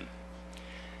ocean.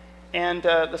 And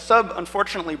the sub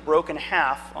unfortunately broke in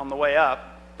half on the way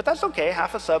up, but that's okay,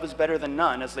 half a sub is better than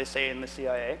none, as they say in the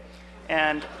CIA.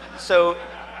 And so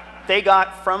they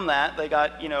got from that, they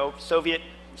got, you know, Soviet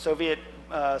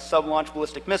sub-launch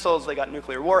ballistic missiles, they got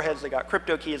nuclear warheads, they got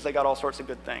crypto keys, they got all sorts of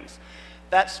good things.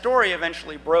 That story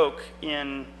eventually broke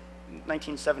in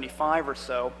 1975 or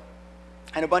so,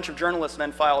 and a bunch of journalists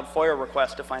then filed FOIA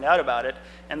requests to find out about it,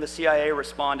 and the CIA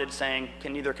responded saying,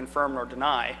 can neither confirm nor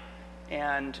deny.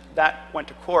 And that went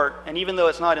to court, and even though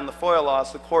it's not in the FOIA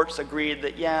laws, the courts agreed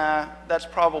that, yeah, that's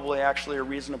probably actually a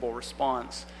reasonable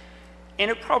response. And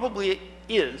it probably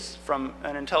is, from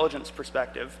an intelligence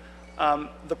perspective.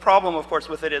 The problem, of course,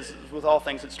 with it is, with all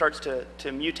things, it starts to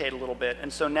mutate a little bit.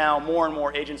 And so now more and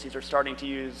more agencies are starting to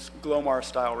use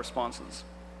GLOMAR-style responses.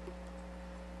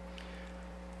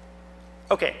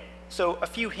 OK, so a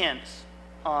few hints.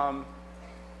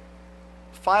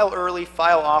 File early,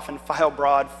 file often, file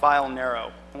broad, file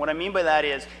narrow. And what I mean by that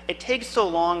is, it takes so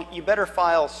long, you better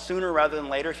file sooner rather than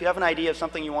later. If you have an idea of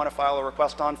something you want to file a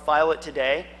request on, file it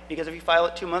today. Because if you file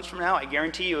it 2 months from now, I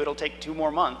guarantee you it'll take 2 more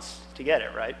months to get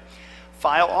it, right?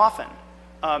 File often.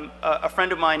 A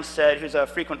friend of mine said, who's a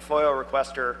frequent FOIA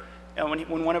requester, and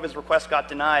when one of his requests got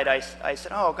denied, I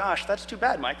said, oh gosh, that's too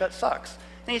bad, Mike, that sucks.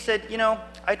 And he said, you know,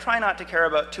 I try not to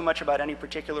care too much about any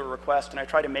particular request, and I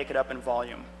try to make it up in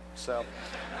volume. So,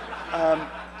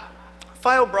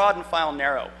 file broad and file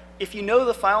narrow. If you know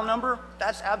the file number,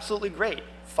 that's absolutely great.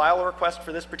 File a request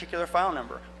for this particular file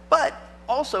number. But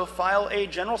also file a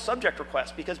general subject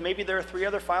request, because maybe there are 3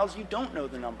 other files you don't know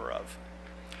the number of.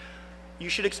 You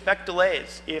should expect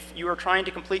delays. If you are trying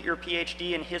to complete your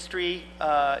PhD in history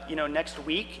you know, next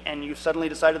week, and you've suddenly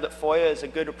decided that FOIA is a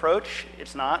good approach,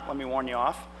 it's not, let me warn you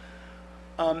off.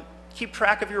 Keep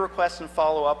track of your requests and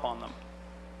follow up on them.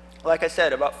 Like I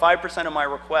said, about 5% of my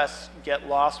requests get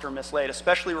lost or mislaid,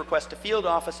 especially requests to field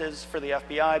offices for the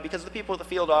FBI, because the people at the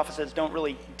field offices don't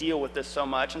really deal with this so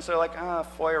much. And so they're like,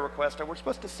 FOIA request, we're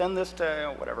supposed to send this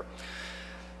to whatever.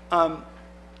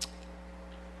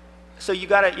 So you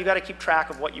gotta keep track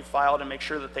of what you filed and make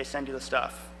sure that they send you the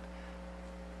stuff.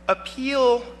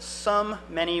 Appeal some,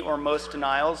 many, or most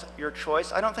denials, your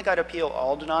choice. I don't think I'd appeal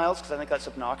all denials, because I think that's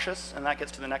obnoxious, and that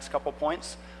gets to the next couple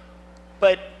points.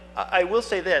 But I will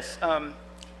say this,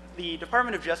 the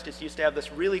Department of Justice used to have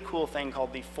this really cool thing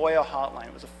called the FOIA hotline.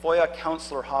 It was a FOIA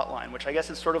counselor hotline, which I guess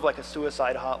is sort of like a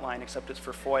suicide hotline, except it's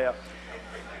for FOIA.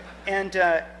 And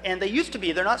they used to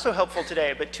be, they're not so helpful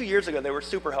today, but 2 years ago they were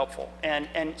super helpful.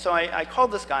 And so I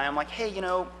called this guy, I'm like, hey, you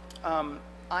know,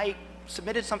 I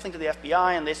submitted something to the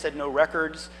FBI and they said no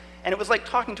records. And it was like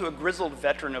talking to a grizzled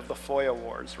veteran of the FOIA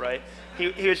wars, right?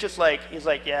 He was just like, he's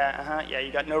like, yeah, yeah,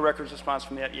 you got no records response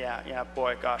from it. Yeah,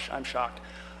 boy, gosh, I'm shocked.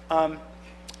 And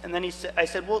then I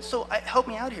said, well, so help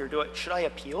me out here. Should I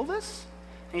appeal this?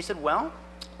 And he said, well,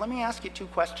 let me ask you 2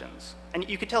 questions. And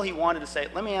you could tell he wanted to say,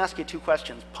 let me ask you 2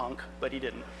 questions, punk, but he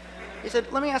didn't. He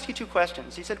said, let me ask you 2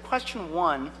 questions. He said, question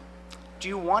 1, do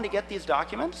you want to get these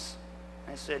documents?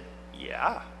 I said,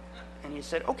 yeah. And he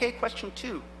said, okay, question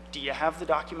 2. Do you have the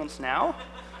documents now?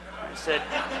 I said,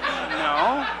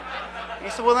 no. And he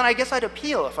said, well, then I guess I'd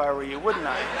appeal if I were you, wouldn't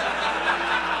I?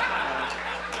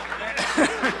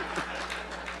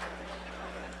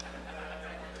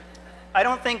 I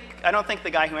don't think the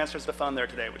guy who answers the phone there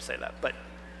today would say that, but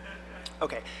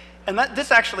okay. And this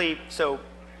actually, so,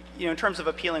 you know, in terms of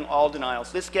appealing all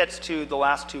denials, this gets to the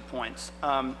last 2 points.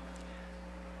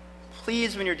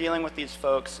 Please, when you're dealing with these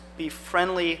folks, be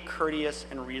friendly, courteous,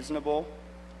 and reasonable.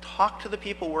 Talk to the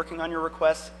people working on your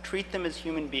requests. Treat them as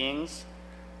human beings.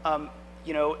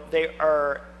 You know, they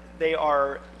are.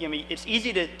 You know, it's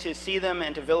easy to see them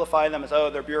and to vilify them as, oh,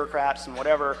 they're bureaucrats and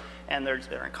whatever, and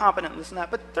they're incompetent and this and that.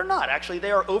 But they're not actually.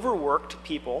 They are overworked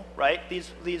people, right?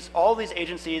 All these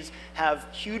agencies have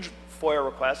huge FOIA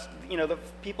requests. You know, the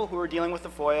people who are dealing with the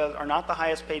FOIA are not the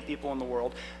highest paid people in the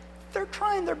world. They're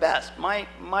trying their best. My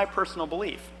personal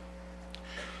belief.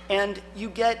 And you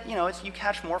get, you know, you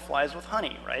catch more flies with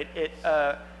honey, right?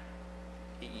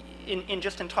 In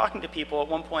talking to people, at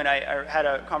one point I had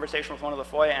a conversation with one of the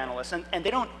FOIA analysts, and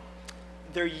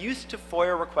they're used to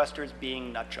FOIA requesters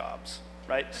being nut jobs,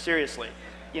 right? Seriously.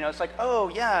 It's like, oh,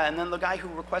 yeah, and then the guy who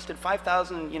requested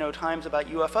 5,000, times about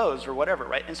UFOs or whatever,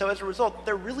 right? And so as a result,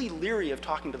 they're really leery of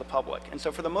talking to the public. And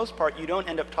so for the most part, you don't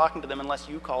end up talking to them unless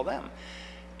you call them.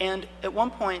 And at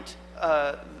one point,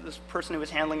 this person who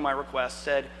was handling my request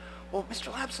said, well,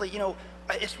 Mr. Lapsley,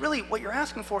 it's really, what you're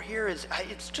asking for here is,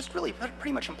 it's just really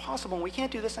pretty much impossible, and we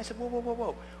can't do this. And I said, whoa, whoa, whoa,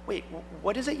 whoa. Wait,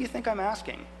 what is it you think I'm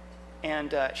asking?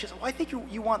 And she said, well, I think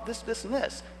you want this, this, and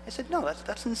this. I said, no,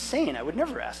 that's insane. I would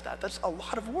never ask that. That's a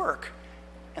lot of work.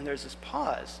 And there's this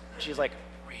pause. She's like,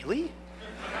 really?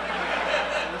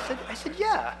 And I said,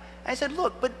 yeah. I said,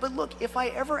 look, but look, if I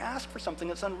ever ask for something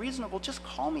that's unreasonable, just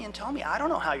call me and tell me. I don't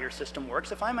know how your system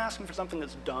works. If I'm asking for something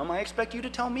that's dumb, I expect you to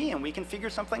tell me, and we can figure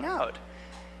something out.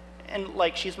 And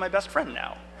like, she's my best friend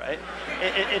now, right?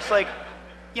 It's like,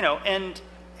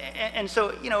 and so,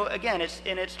 again,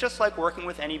 it's just like working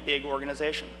with any big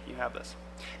organization. You have this.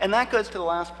 And that goes to the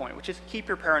last point, which is keep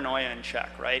your paranoia in check,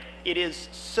 right? It is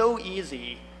so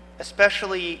easy,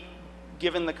 especially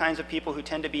given the kinds of people who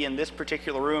tend to be in this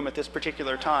particular room at this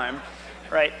particular time,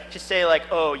 right? To say like,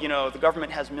 oh, the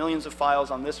government has millions of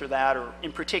files on this or that, or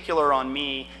in particular on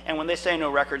me, and when they say no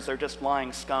records, they're just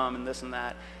lying scum and this and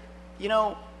that.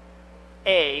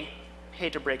 A,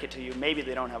 hate to break it to you, maybe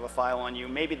they don't have a file on you,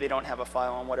 maybe they don't have a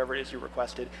file on whatever it is you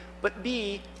requested, but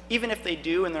B, even if they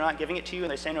do and they're not giving it to you and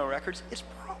they say no records, it's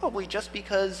probably just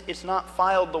because it's not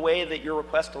filed the way that your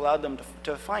request allowed them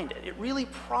to find it. It really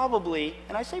probably,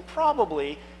 and I say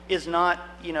probably, is not,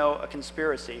 a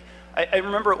conspiracy. I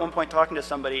remember at one point talking to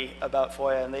somebody about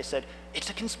FOIA, and they said, it's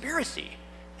a conspiracy.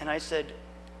 And I said,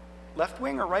 left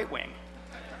wing or right wing?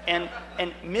 And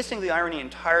missing the irony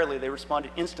entirely, they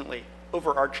responded instantly,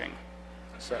 overarching.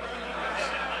 So,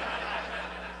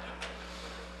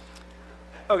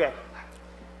 okay.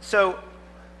 So,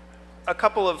 a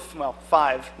couple of, well,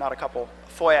 5, not a couple,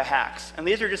 FOIA hacks. And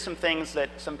these are just some things that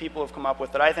some people have come up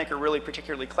with that I think are really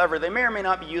particularly clever. They may or may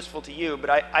not be useful to you, but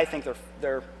I think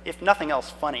they're, if nothing else,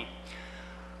 funny.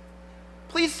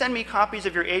 Please send me copies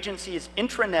of your agency's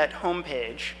intranet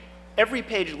homepage, every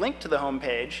page linked to the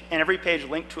homepage, and every page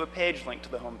linked to a page linked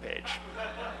to the homepage.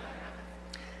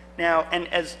 Now, and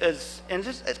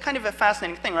it's kind of a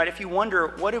fascinating thing, right? If you wonder,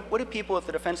 what do people at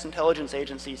the Defense Intelligence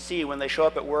Agency see when they show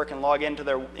up at work and log into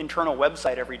their internal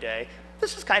website every day?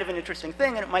 This is kind of an interesting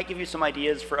thing, and it might give you some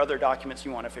ideas for other documents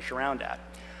you want to fish around at.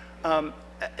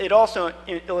 It also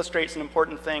illustrates an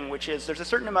important thing, which is there's a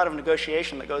certain amount of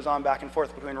negotiation that goes on back and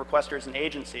forth between requesters and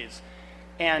agencies.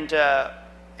 And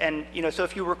so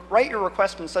if you write your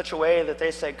request in such a way that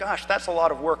they say, gosh, that's a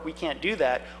lot of work, we can't do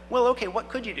that, well, okay, what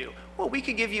could you do? Well, we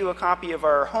could give you a copy of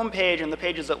our homepage and the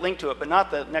pages that link to it, but not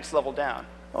the next level down.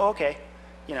 Oh, okay,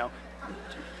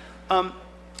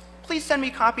 Please send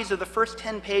me copies of the first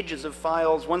 10 pages of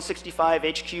files 165 HQ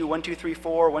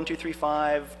 1234,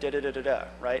 1235, da-da-da-da-da,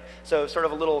 right? So sort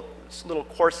of a little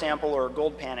core sample or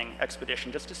gold panning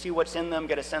expedition, just to see what's in them,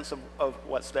 get a sense of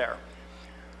what's there.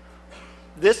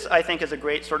 This, I think, is a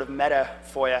great sort of meta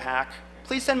FOIA hack.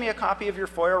 Please send me a copy of your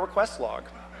FOIA request log,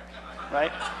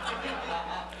 right?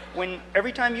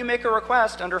 Every time you make a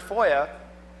request under FOIA,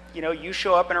 you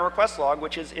show up in a request log,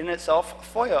 which is in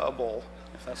itself FOIA-able,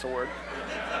 if that's a word.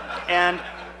 And,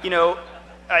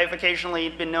 I've occasionally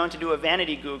been known to do a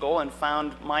vanity Google and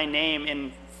found my name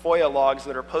in FOIA logs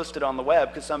that are posted on the web,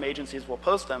 because some agencies will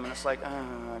post them, and it's like,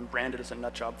 I'm branded as a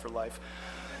nut job for life.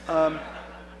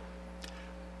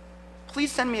 Please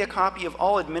send me a copy of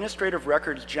all administrative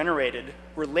records generated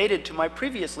related to my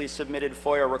previously submitted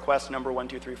FOIA request number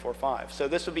 12345. So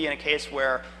this would be in a case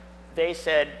where they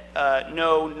said,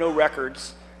 no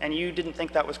records, and you didn't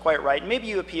think that was quite right. Maybe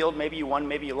you appealed, maybe you won,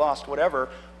 maybe you lost, whatever.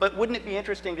 But wouldn't it be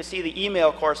interesting to see the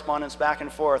email correspondence back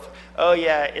and forth? Oh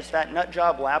yeah, it's that nut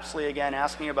job Lapsley again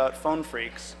asking about phone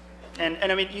freaks. And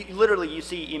I mean, you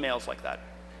see emails like that.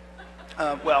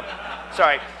 Well,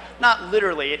 sorry. Not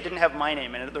literally, it didn't have my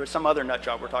name in it. There was some other nut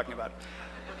job we're talking about.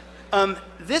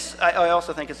 This, I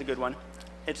also think, is a good one.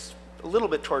 It's a little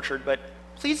bit tortured, but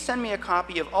please send me a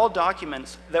copy of all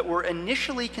documents that were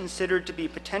initially considered to be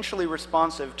potentially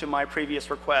responsive to my previous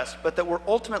request, but that were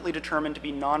ultimately determined to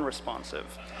be non-responsive.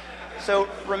 So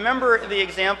remember the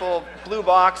example, blue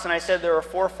box, and I said there are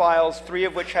 4 files, 3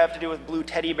 of which have to do with blue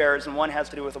teddy bears, and 1 has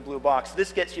to do with a blue box.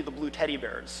 This gets you the blue teddy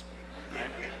bears.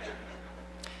 Right?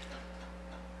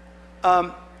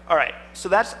 All right, so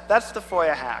that's the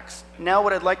FOIA hacks. Now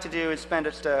what I'd like to do is spend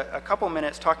just a couple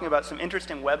minutes talking about some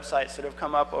interesting websites that have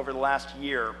come up over the last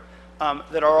year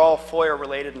that are all FOIA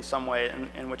related in some way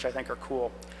and which I think are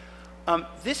cool.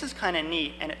 This is kind of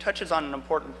neat, and it touches on an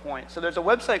important point. So there's a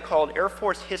website called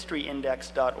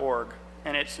airforcehistoryindex.org,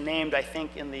 and it's named, I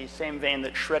think, in the same vein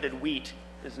that shredded wheat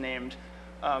is named.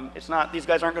 It's not, these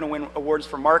guys aren't going to win awards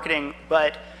for marketing,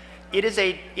 but it is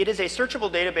a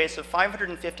searchable database of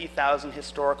 550,000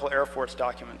 historical Air Force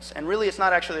documents. And really, it's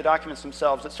not actually the documents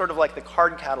themselves. It's sort of like the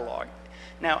card catalog.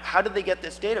 Now, how did they get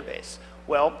this database?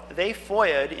 Well, they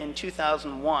FOIA'd in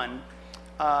 2001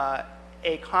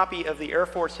 a copy of the Air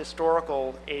Force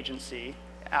Historical Agency,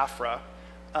 AFRA,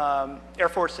 Air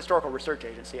Force Historical Research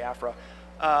Agency, AFRA,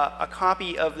 a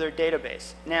copy of their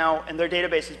database. Now, and their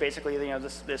database is basically, you know,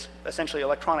 this essentially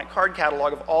electronic card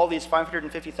catalog of all these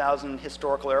 550,000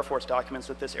 historical Air Force documents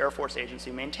that this Air Force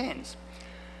agency maintains.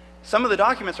 Some of the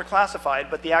documents are classified,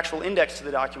 but the actual index to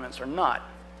the documents are not.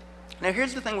 Now,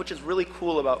 here's the thing which is really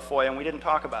cool about FOIA, and we didn't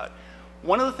talk about.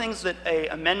 One of the things that an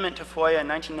amendment to FOIA in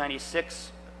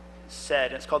 1996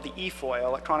 said, it's called the eFOIA,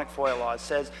 Electronic FOIA Laws,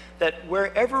 says that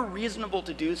wherever reasonable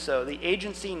to do so, the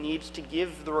agency needs to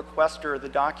give the requester the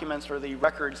documents or the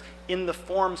records in the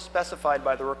form specified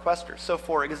by the requester. So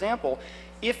for example,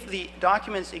 if the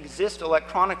documents exist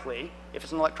electronically, if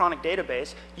it's an electronic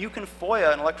database, you can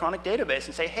FOIA an electronic database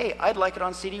and say, hey, I'd like it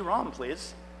on CD-ROM,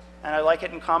 please. And I'd like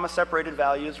it in comma-separated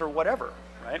values or whatever,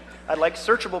 right? I'd like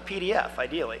searchable PDF,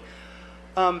 ideally.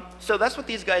 So that's what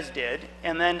these guys did,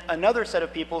 and then another set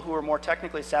of people who were more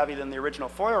technically savvy than the original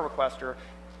FOIA requester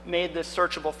made this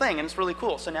searchable thing, and it's really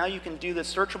cool. So now you can do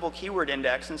this searchable keyword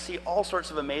index and see all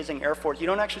sorts of amazing Air Force. You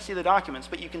don't actually see the documents,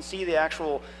 but you can see the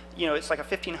actual, you know, it's like a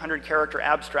 1,500 character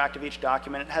abstract of each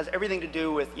document. It has everything to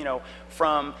do with, you know,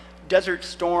 from Desert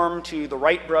Storm to the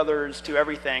Wright brothers to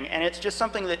everything, and it's just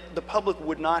something that the public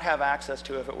would not have access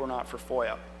to if it were not for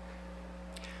FOIA.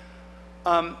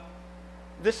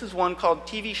 This is one called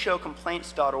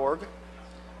tvshowcomplaints.org,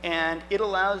 and it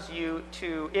allows you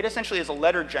to, it essentially is a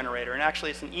letter generator, and actually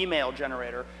it's an email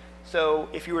generator. So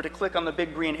if you were to click on the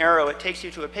big green arrow, it takes you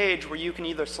to a page where you can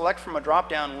either select from a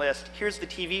drop-down list, here's the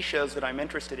TV shows that I'm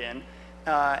interested in,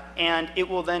 and it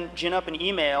will then gin up an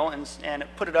email and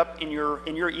put it up in your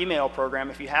email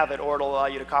program if you have it, or it'll allow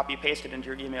you to copy paste it into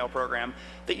your email program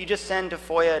that you just send to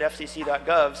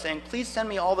FOIA@fcc.gov saying, please send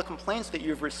me all the complaints that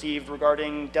you've received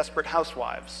regarding desperate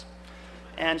housewives.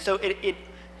 And so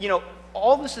you know,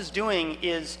 all this is doing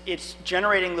is it's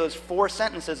generating those 4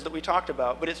 sentences that we talked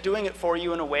about, but it's doing it for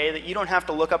you in a way that you don't have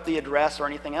to look up the address or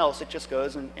anything else. It just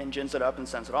goes and gins it up and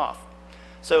sends it off.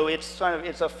 So it's kind of,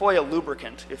 it's a FOIA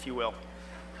lubricant, if you will.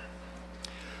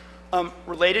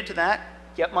 Related to that,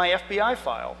 get my FBI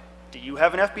file. Do you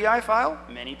have an FBI file?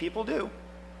 Many people do.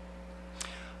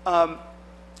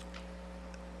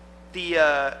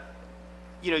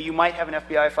 You know, you might have an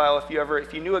FBI file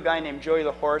if you knew a guy named Joey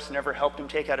the Horse and ever helped him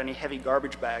take out any heavy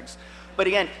garbage bags. But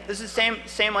again, this is the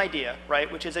same idea,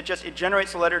 right? Which is it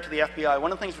generates a letter to the FBI.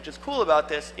 One of the things which is cool about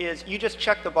this is you just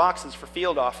check the boxes for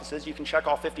field offices. You can check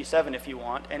all 57 if you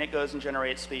want, and it goes and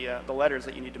generates the letters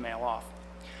that you need to mail off.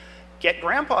 Get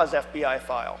Grandpa's FBI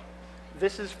file.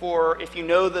 This is for if you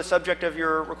know the subject of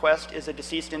your request is a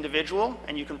deceased individual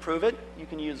and you can prove it, you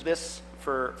can use this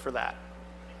for that.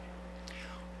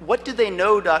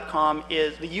 WhatDidTheyKnow.com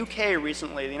is the UK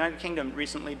recently, the United Kingdom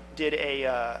recently did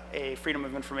a Freedom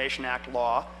of Information Act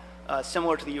law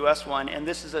similar to the US one, and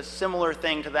this is a similar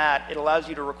thing to that. It allows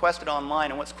you to request it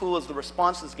online, and what's cool is the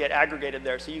responses get aggregated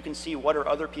there, so you can see what are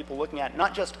other people looking at,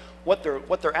 not just what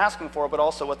they're asking for, but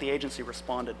also what the agency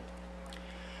responded.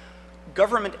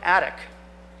 Government Attic.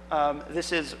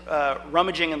 This is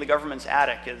rummaging in the government's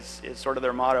attic is sort of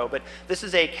their motto, but this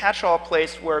is a catch-all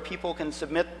place where people can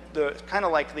submit kind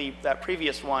of like that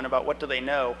previous one about what do they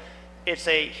know. It's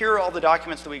here are all the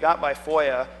documents that we got by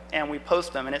FOIA, and we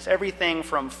post them, and it's everything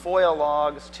from FOIA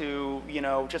logs to, you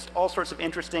know, just all sorts of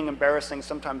interesting, embarrassing,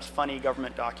 sometimes funny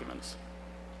government documents.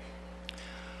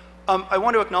 I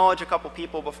want to acknowledge a couple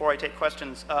people before I take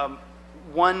questions.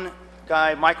 One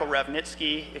guy, Michael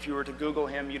Ravnitsky, if you were to Google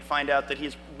him, you'd find out that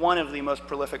he's one of the most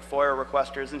prolific FOIA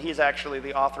requesters, and he's actually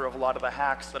the author of a lot of the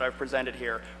hacks that I've presented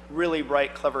here. Really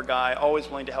bright, clever guy, always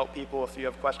willing to help people if you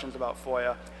have questions about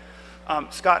FOIA.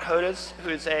 Scott Hodes,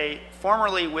 who's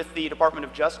formerly with the Department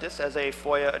of Justice as a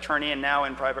FOIA attorney and now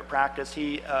in private practice,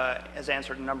 he has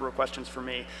answered a number of questions for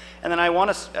me. And then I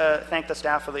want to thank the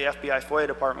staff of the FBI FOIA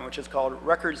department, which is called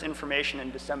Records Information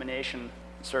and Dissemination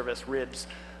Service, RIDS.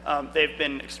 They've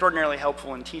been extraordinarily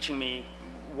helpful in teaching me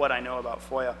what I know about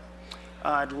FOIA.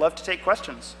 I'd love to take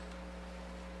questions.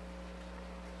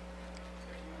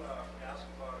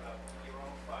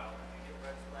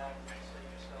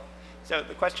 So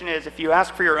the question is, if you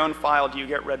ask for your own file, do you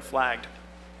get red flagged?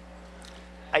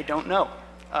 I don't know.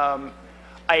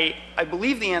 I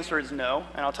believe the answer is no,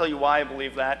 and I'll tell you why I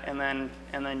believe that, and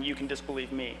then you can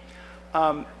disbelieve me.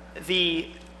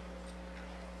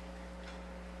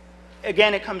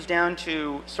 again, it comes down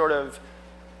to sort of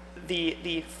the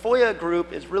FOIA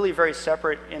group is really very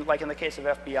separate, like in the case of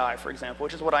FBI, for example,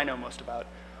 which is what I know most about.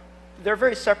 They're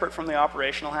very separate from the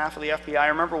operational half of the FBI. I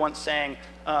remember once saying,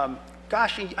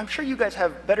 gosh, I'm sure you guys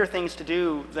have better things to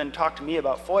do than talk to me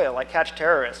about FOIA, like catch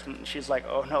terrorists. And she's like,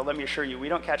 oh no, let me assure you, we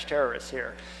don't catch terrorists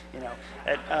here.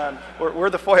 We're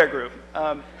the FOIA group.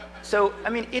 So, I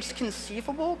mean, it's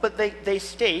conceivable, but they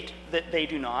state that they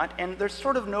do not, and there's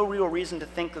sort of no real reason to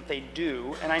think that they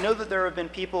do. And I know that there have been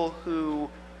people who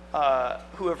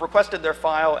have requested their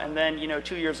file and then,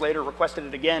 2 years later requested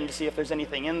it again to see if there's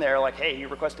anything in there, like, hey, he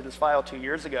requested his file 2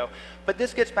 years ago. But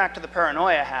this gets back to the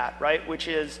paranoia hat, right, which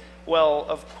is, well,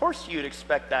 of course you'd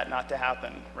expect that not to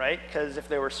happen, right? Because if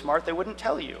they were smart, they wouldn't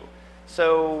tell you.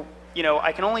 So,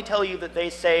 I can only tell you that they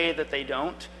say that they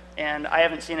don't, and I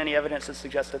haven't seen any evidence that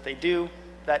suggests that they do.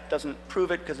 That doesn't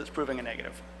prove it because it's proving a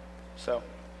negative. So,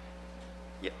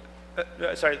 yeah.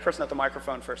 Sorry, the person at the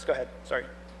microphone first. Go ahead. Sorry.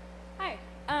 Hi.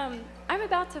 I'm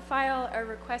about to file a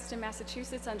request in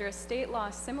Massachusetts under a state law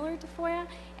similar to FOIA,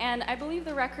 and I believe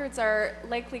the records are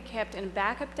likely kept in a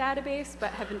backup database but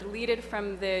have been deleted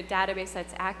from the database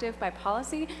that's active by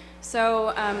policy.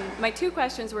 So my two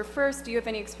questions were, first, do you have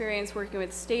any experience working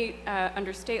with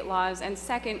under state laws? And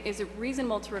second, is it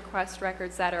reasonable to request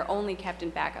records that are only kept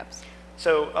in backups?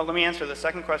 So let me answer the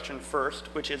second question first,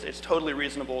 which is it's totally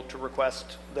reasonable to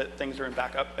request that things are in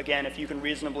backup. Again, if you can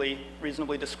reasonably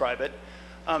describe it.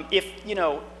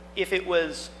 If it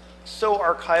was so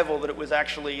archival that it was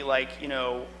actually like,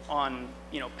 on,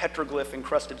 petroglyph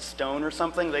encrusted stone or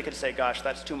something, they could say, gosh,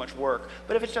 that's too much work.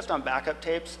 But if it's just on backup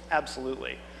tapes,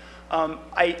 absolutely.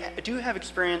 I do have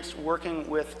experience working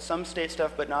with some state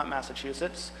stuff, but not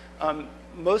Massachusetts.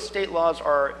 Most state laws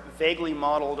are vaguely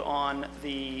modeled on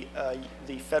the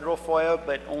federal FOIA,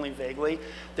 but only vaguely.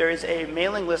 There is a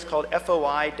mailing list called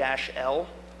FOI-L,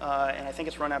 and I think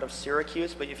it's run out of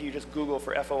Syracuse, but if you just Google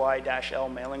for FOI-L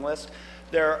mailing list,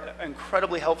 they're an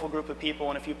incredibly helpful group of people,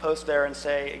 and if you post there and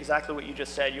say exactly what you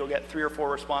just said, you'll get 3 or 4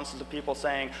 responses of people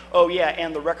saying, oh yeah,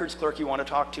 and the records clerk you want to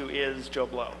talk to is Joe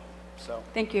Blow. So,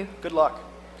 thank you. Good luck.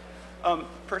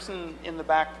 Person in the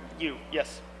back, you,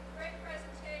 yes. Great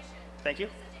presentation. Thank you.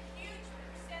 Such a huge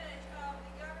percentage of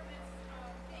the government's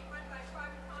being run by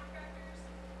private contractors.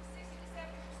 60 to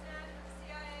 70% of the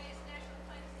CIA's National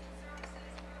Intelligence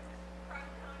Services goes to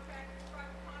private contractors,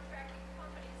 private contracting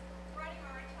companies running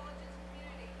our intelligence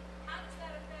community. How does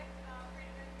that affect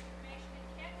freedom of information, and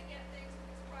can we get things from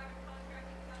these private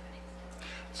contracting companies?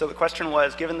 So the question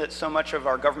was, given that so much of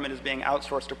our government is being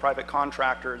outsourced to private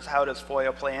contractors, how does FOIA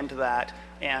play into that,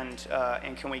 and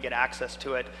can we get access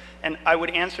to it? And I would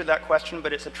answer that question,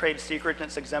 but it's a trade secret and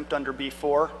it's exempt under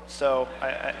B4. So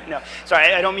no,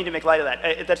 sorry, I don't mean to make light of that.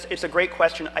 It's a great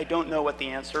question. I don't know what the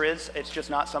answer is. It's just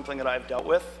not something that I've dealt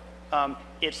with. I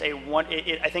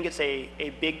think it's a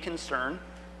big concern.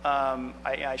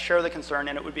 I share the concern,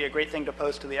 and it would be a great thing to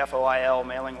post to the FOIL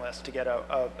mailing list to get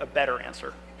a better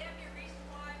answer.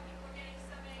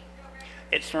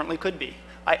 It certainly could be.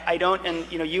 I don't,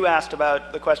 and you asked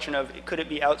about the question of could it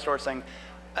be outsourcing.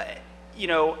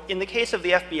 In the case of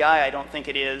the FBI, I don't think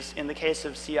it is. In the case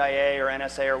of CIA or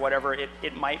NSA or whatever,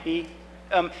 it might be.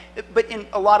 But in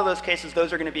a lot of those cases,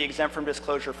 those are going to be exempt from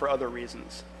disclosure for other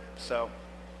reasons. So,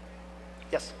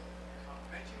 yes.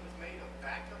 Mention was made of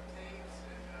backup tapes,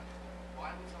 and why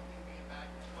would something be in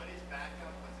backup? What is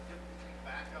backup? What's the difference between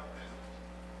backup and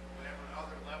whatever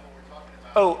other level we're talking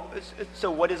about? Oh,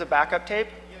 so what is a backup tape?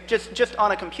 Just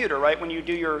on a computer, right? When you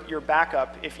do your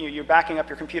backup, if you're backing up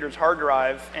your computer's hard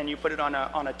drive and you put it on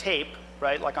a tape,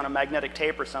 right, like on a magnetic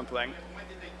tape or something. When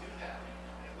did they do that?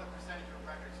 And what percentage of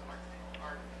records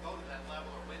go to that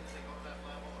level, or when did they go to that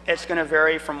level? It's going to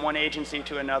vary from one agency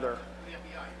to another. The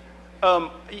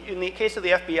FBI. In the case of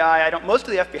the FBI, most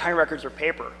of the FBI records are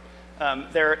paper.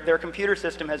 Their computer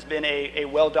system has been a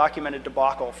well-documented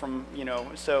debacle from,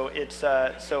 so it's,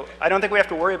 so I don't think we have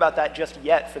to worry about that just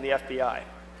yet for the FBI.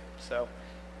 So,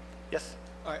 yes?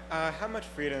 All right, how much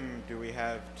freedom do we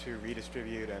have to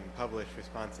redistribute and publish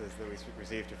responses that we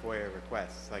receive to FOIA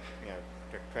requests? Like,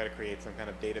 to try to create some kind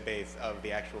of database of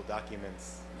the actual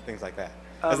documents, things like that.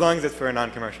 As long as it's for a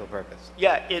non-commercial purpose.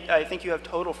 Yeah, I think you have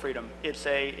total freedom. It's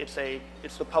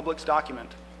the public's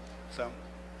document. So.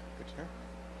 Good to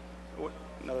know.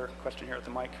 Another question here at the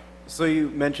mic. So you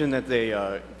mentioned that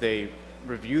they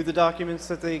review the documents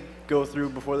that they go through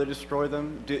before they destroy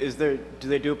them. Do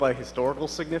they do it by historical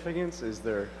significance? Is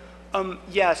there?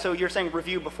 Yeah. So you're saying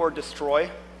review before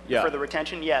destroy? Yeah. For the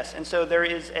retention? Yes. And so there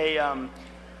is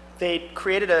they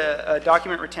created a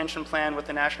document retention plan with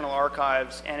the National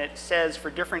Archives, and it says for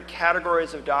different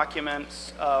categories of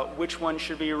documents which ones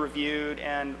should be reviewed,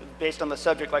 and based on the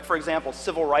subject. Like, for example,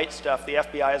 civil rights stuff, the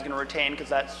FBI is going to retain because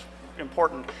that's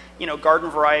important. You know, garden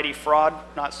variety fraud,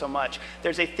 not so much.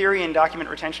 There's a theory in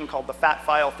document retention called the fat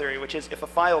file theory, which is if a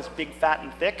file's big, fat,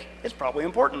 and thick, it's probably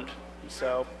important.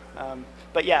 So,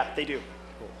 but yeah, they do.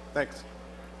 Cool. Thanks.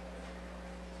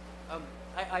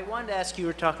 I wanted to ask, you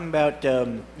were talking about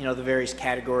you know, the various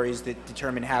categories that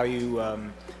determine how you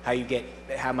get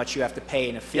how much you have to pay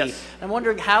in a fee. Yes. I'm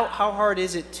wondering how hard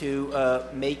is it to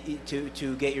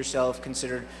to get yourself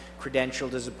considered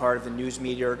credentialed as a part of the news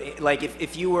media? Or, like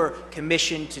if you were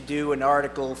commissioned to do an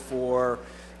article for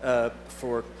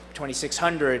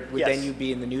 2600, would Yes. then you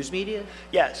be in the news media?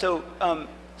 Yeah, so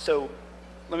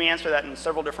let me answer that in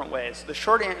several different ways. The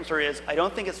short answer is I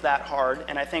don't think it's that hard,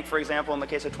 and I think, for example, in the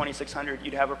case of 2600,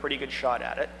 you'd have a pretty good shot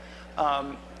at it.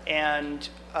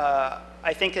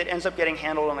 I think it ends up getting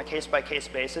handled on a case-by-case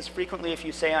basis. Frequently, if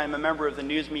you say I'm a member of the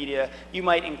news media, you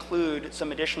might include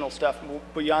some additional stuff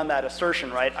beyond that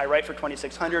assertion, right? I write for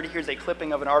 2600, here's a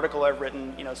clipping of an article I've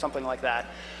written, you know, something like that.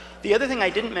 The other thing I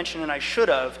didn't mention, and I should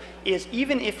have, is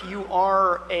even if you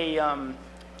are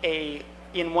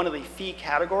in one of the fee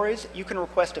categories, you can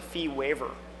request a fee waiver.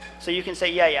 So you can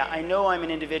say, yeah, I know I'm an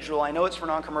individual, I know it's for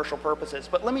non-commercial purposes,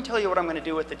 but let me tell you what I'm going to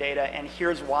do with the data, and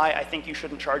here's why I think you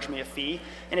shouldn't charge me a fee.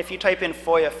 And if you type in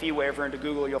FOIA fee waiver into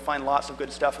Google, you'll find lots of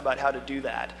good stuff about how to do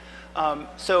that.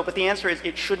 But the answer is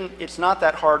it's not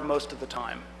that hard most of the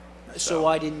time. So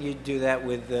why didn't you do that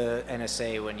with the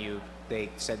NSA when they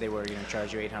said they were going to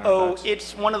charge you $800? Oh,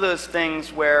 it's one of those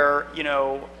things where,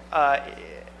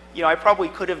 I probably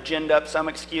could have ginned up some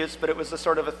excuse, but it was the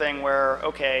sort of a thing where,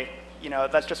 okay,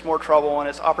 that's just more trouble and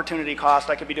it's opportunity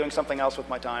cost. I could be doing something else with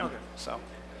my time. Okay. So.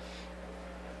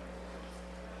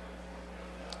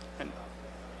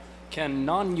 Can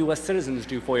non-U.S. citizens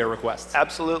do FOIA requests?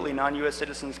 Absolutely, non-U.S.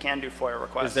 citizens can do FOIA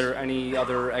requests. Is there any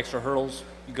other extra hurdles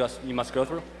you must go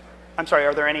through? I'm sorry,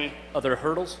 are there any? Other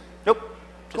hurdles? Nope,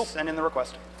 just cool. Send in the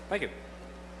request. Thank you.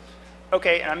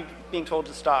 Okay, and I'm being told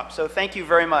to stop, so thank you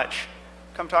very much.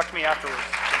 Come talk to me afterwards.